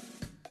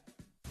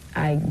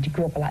 I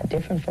grew up a lot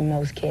different from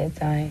most kids.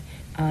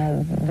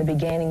 The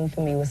beginning for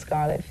me was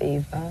scarlet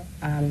fever,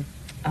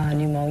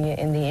 pneumonia,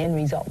 and the end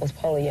result was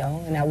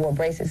polio, and I wore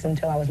braces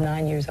until I was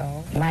 9 years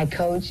old. My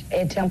coach,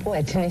 Ed Temple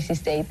at Tennessee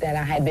State, that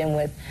I had been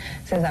with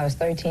since I was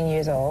 13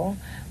 years old,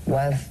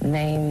 was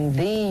named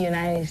the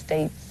United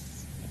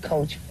States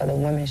coach for the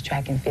women's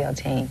track and field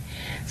team.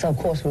 So, of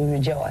course, we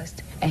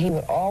rejoiced. And he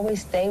would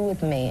always stay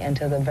with me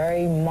until the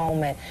very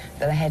moment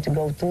that I had to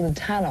go through the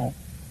tunnel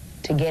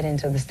to get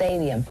into the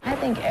stadium. I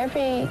think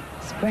every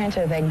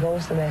sprinter that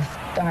goes to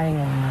that starting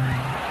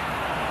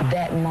line,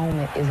 that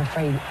moment is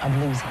afraid of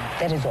losing.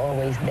 That is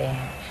always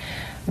there.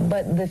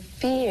 But the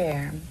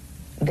fear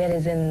that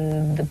is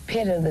in the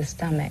pit of the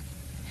stomach,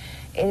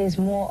 it is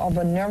more of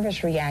a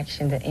nervous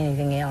reaction than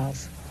anything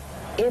else.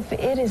 If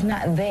it is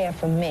not there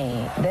for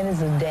me, that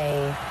is a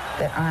day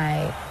that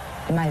I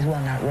might as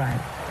well not run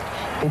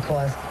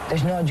because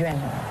there's no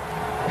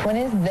adrenaline. When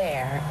it's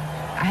there,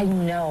 I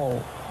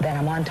know that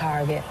I'm on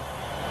target,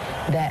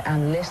 that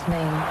I'm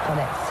listening for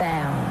that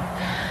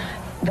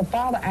sound. The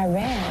farther I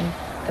ran,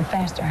 the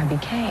faster I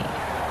became.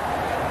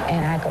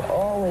 And I could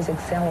always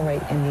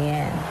accelerate in the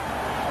end.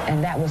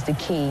 And that was the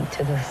key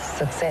to the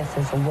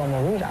successes of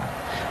Wilma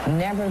Rudolph.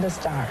 Never the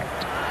start.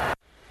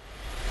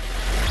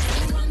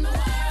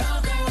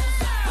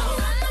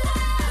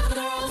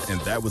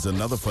 That was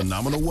another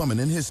phenomenal woman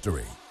in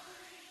history.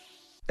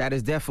 That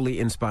is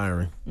definitely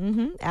inspiring.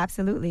 Mm-hmm.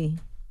 Absolutely.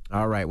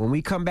 All right. When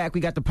we come back, we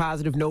got the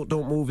positive note.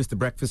 Don't move. It's the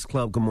Breakfast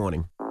Club. Good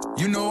morning.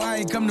 You know I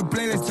ain't come to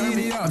play, let's turn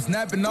me up.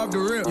 Snapping off the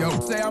rip. Yo,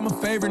 say I'm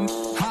a favorite.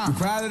 You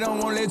probably don't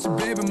want to let your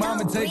baby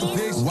mama take a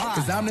picture. Why?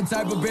 Cause I'm the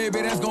type of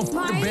baby that's gon'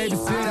 fuck the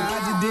babysitter.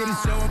 I just did a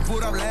show and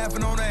put up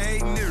laughing on the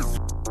hating news.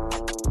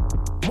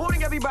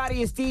 Morning,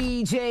 everybody. It's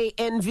DJ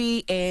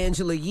Envy,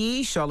 Angela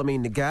Yee,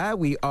 Charlamagne the Guy.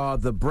 We are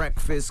the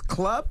Breakfast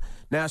Club.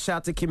 Now, shout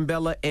out to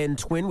Kimbella and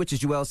Twin, which is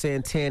Joel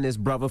Santana's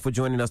brother, for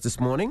joining us this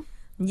morning.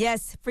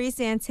 Yes, Free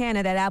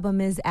Santana. That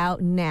album is out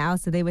now,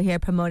 so they were here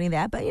promoting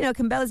that. But, you know,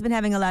 Kimbella's been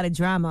having a lot of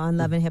drama on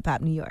Love and Hip Hop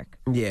New York.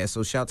 Yeah,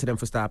 so shout out to them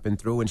for stopping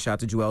through, and shout out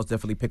to Joel's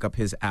definitely pick up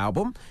his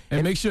album.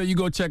 And make sure you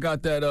go check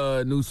out that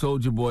new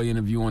Soulja Boy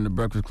interview on the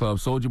Breakfast Club.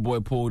 Soulja Boy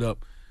pulled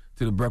up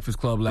to the Breakfast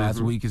Club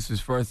last week. It's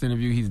his first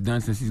interview he's done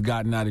since he's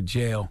gotten out of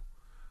jail.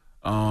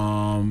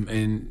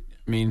 And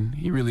I mean,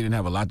 he really didn't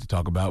have a lot to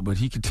talk about,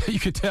 but you could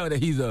tell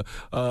that he's a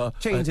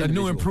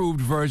new, improved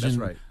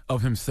version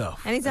of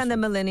himself. And he's on the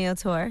Millennial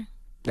Tour.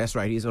 That's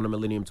right. He's on the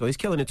Millennium Tour. He's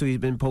killing it, too. He's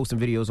been posting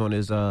videos on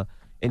his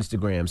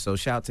Instagram, so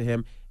shout out to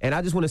him. And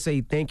I just want to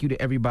say thank you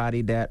to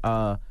everybody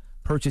that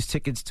purchased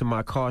tickets to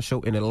my car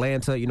show in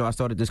Atlanta. You know, I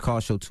started this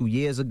car show 2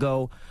 years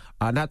ago.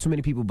 Not too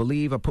many people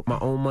believe. I put my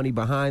own money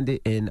behind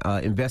it and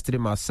invested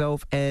in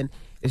myself, and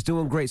it's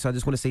doing great. So I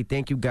just want to say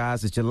thank you,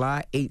 guys. It's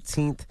July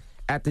 18th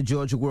at the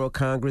Georgia World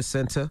Congress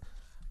Center.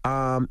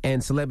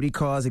 And celebrity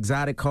cars,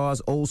 exotic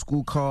cars, old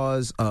school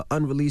cars,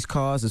 unreleased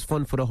cars. It's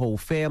fun for the whole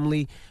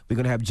family. We're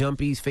going to have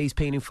jumpies, face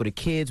painting for the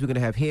kids. We're going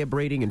to have hair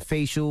braiding and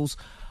facials.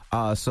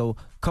 So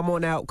come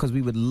on out because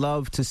we would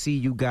love to see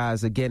you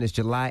guys. Again, it's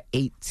July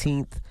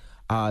 18th.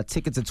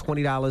 Tickets are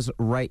 $20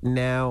 right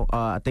now.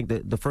 I think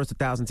the first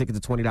 1,000 tickets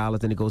are $20,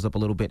 then it goes up a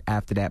little bit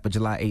after that. But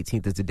July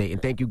 18th is the date.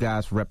 And thank you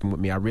guys for repping with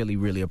me. I really,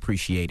 really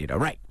appreciate it. All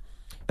right.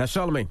 Now,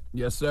 Charlamagne.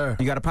 Yes, sir.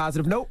 You got a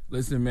positive note?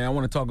 Listen, man, I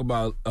want to talk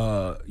about,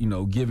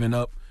 giving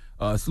up.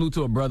 Salute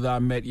to a brother I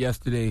met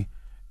yesterday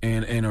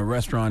in a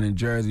restaurant in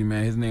Jersey,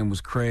 man. His name was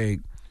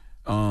Craig.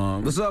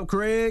 What's up,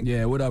 Craig?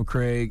 Yeah, what up,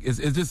 Craig? It's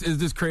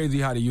just crazy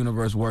how the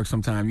universe works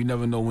sometimes. You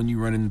never know when you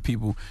run into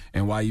people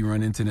and why you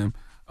run into them.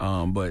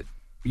 But,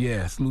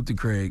 yeah, salute to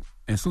Craig.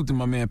 And salute to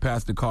my man,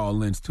 Pastor Carl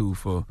Lentz, too,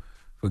 for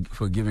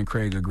giving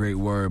Craig a great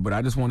word. But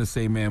I just want to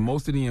say, man,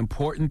 most of the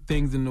important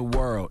things in the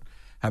world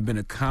have been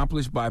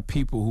accomplished by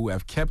people who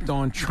have kept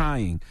on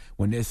trying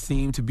when there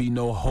seemed to be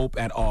no hope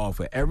at all.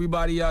 For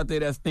everybody out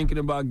there that's thinking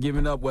about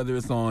giving up, whether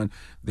it's on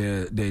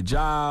their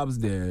jobs,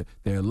 their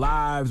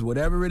lives,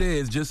 whatever it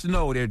is, just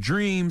know their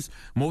dreams,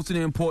 most of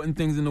the important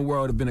things in the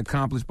world have been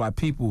accomplished by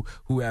people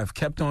who have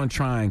kept on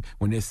trying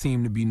when there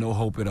seemed to be no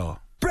hope at all.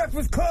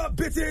 Breakfast Club,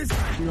 bitches!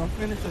 Y'all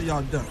finished or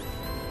y'all done?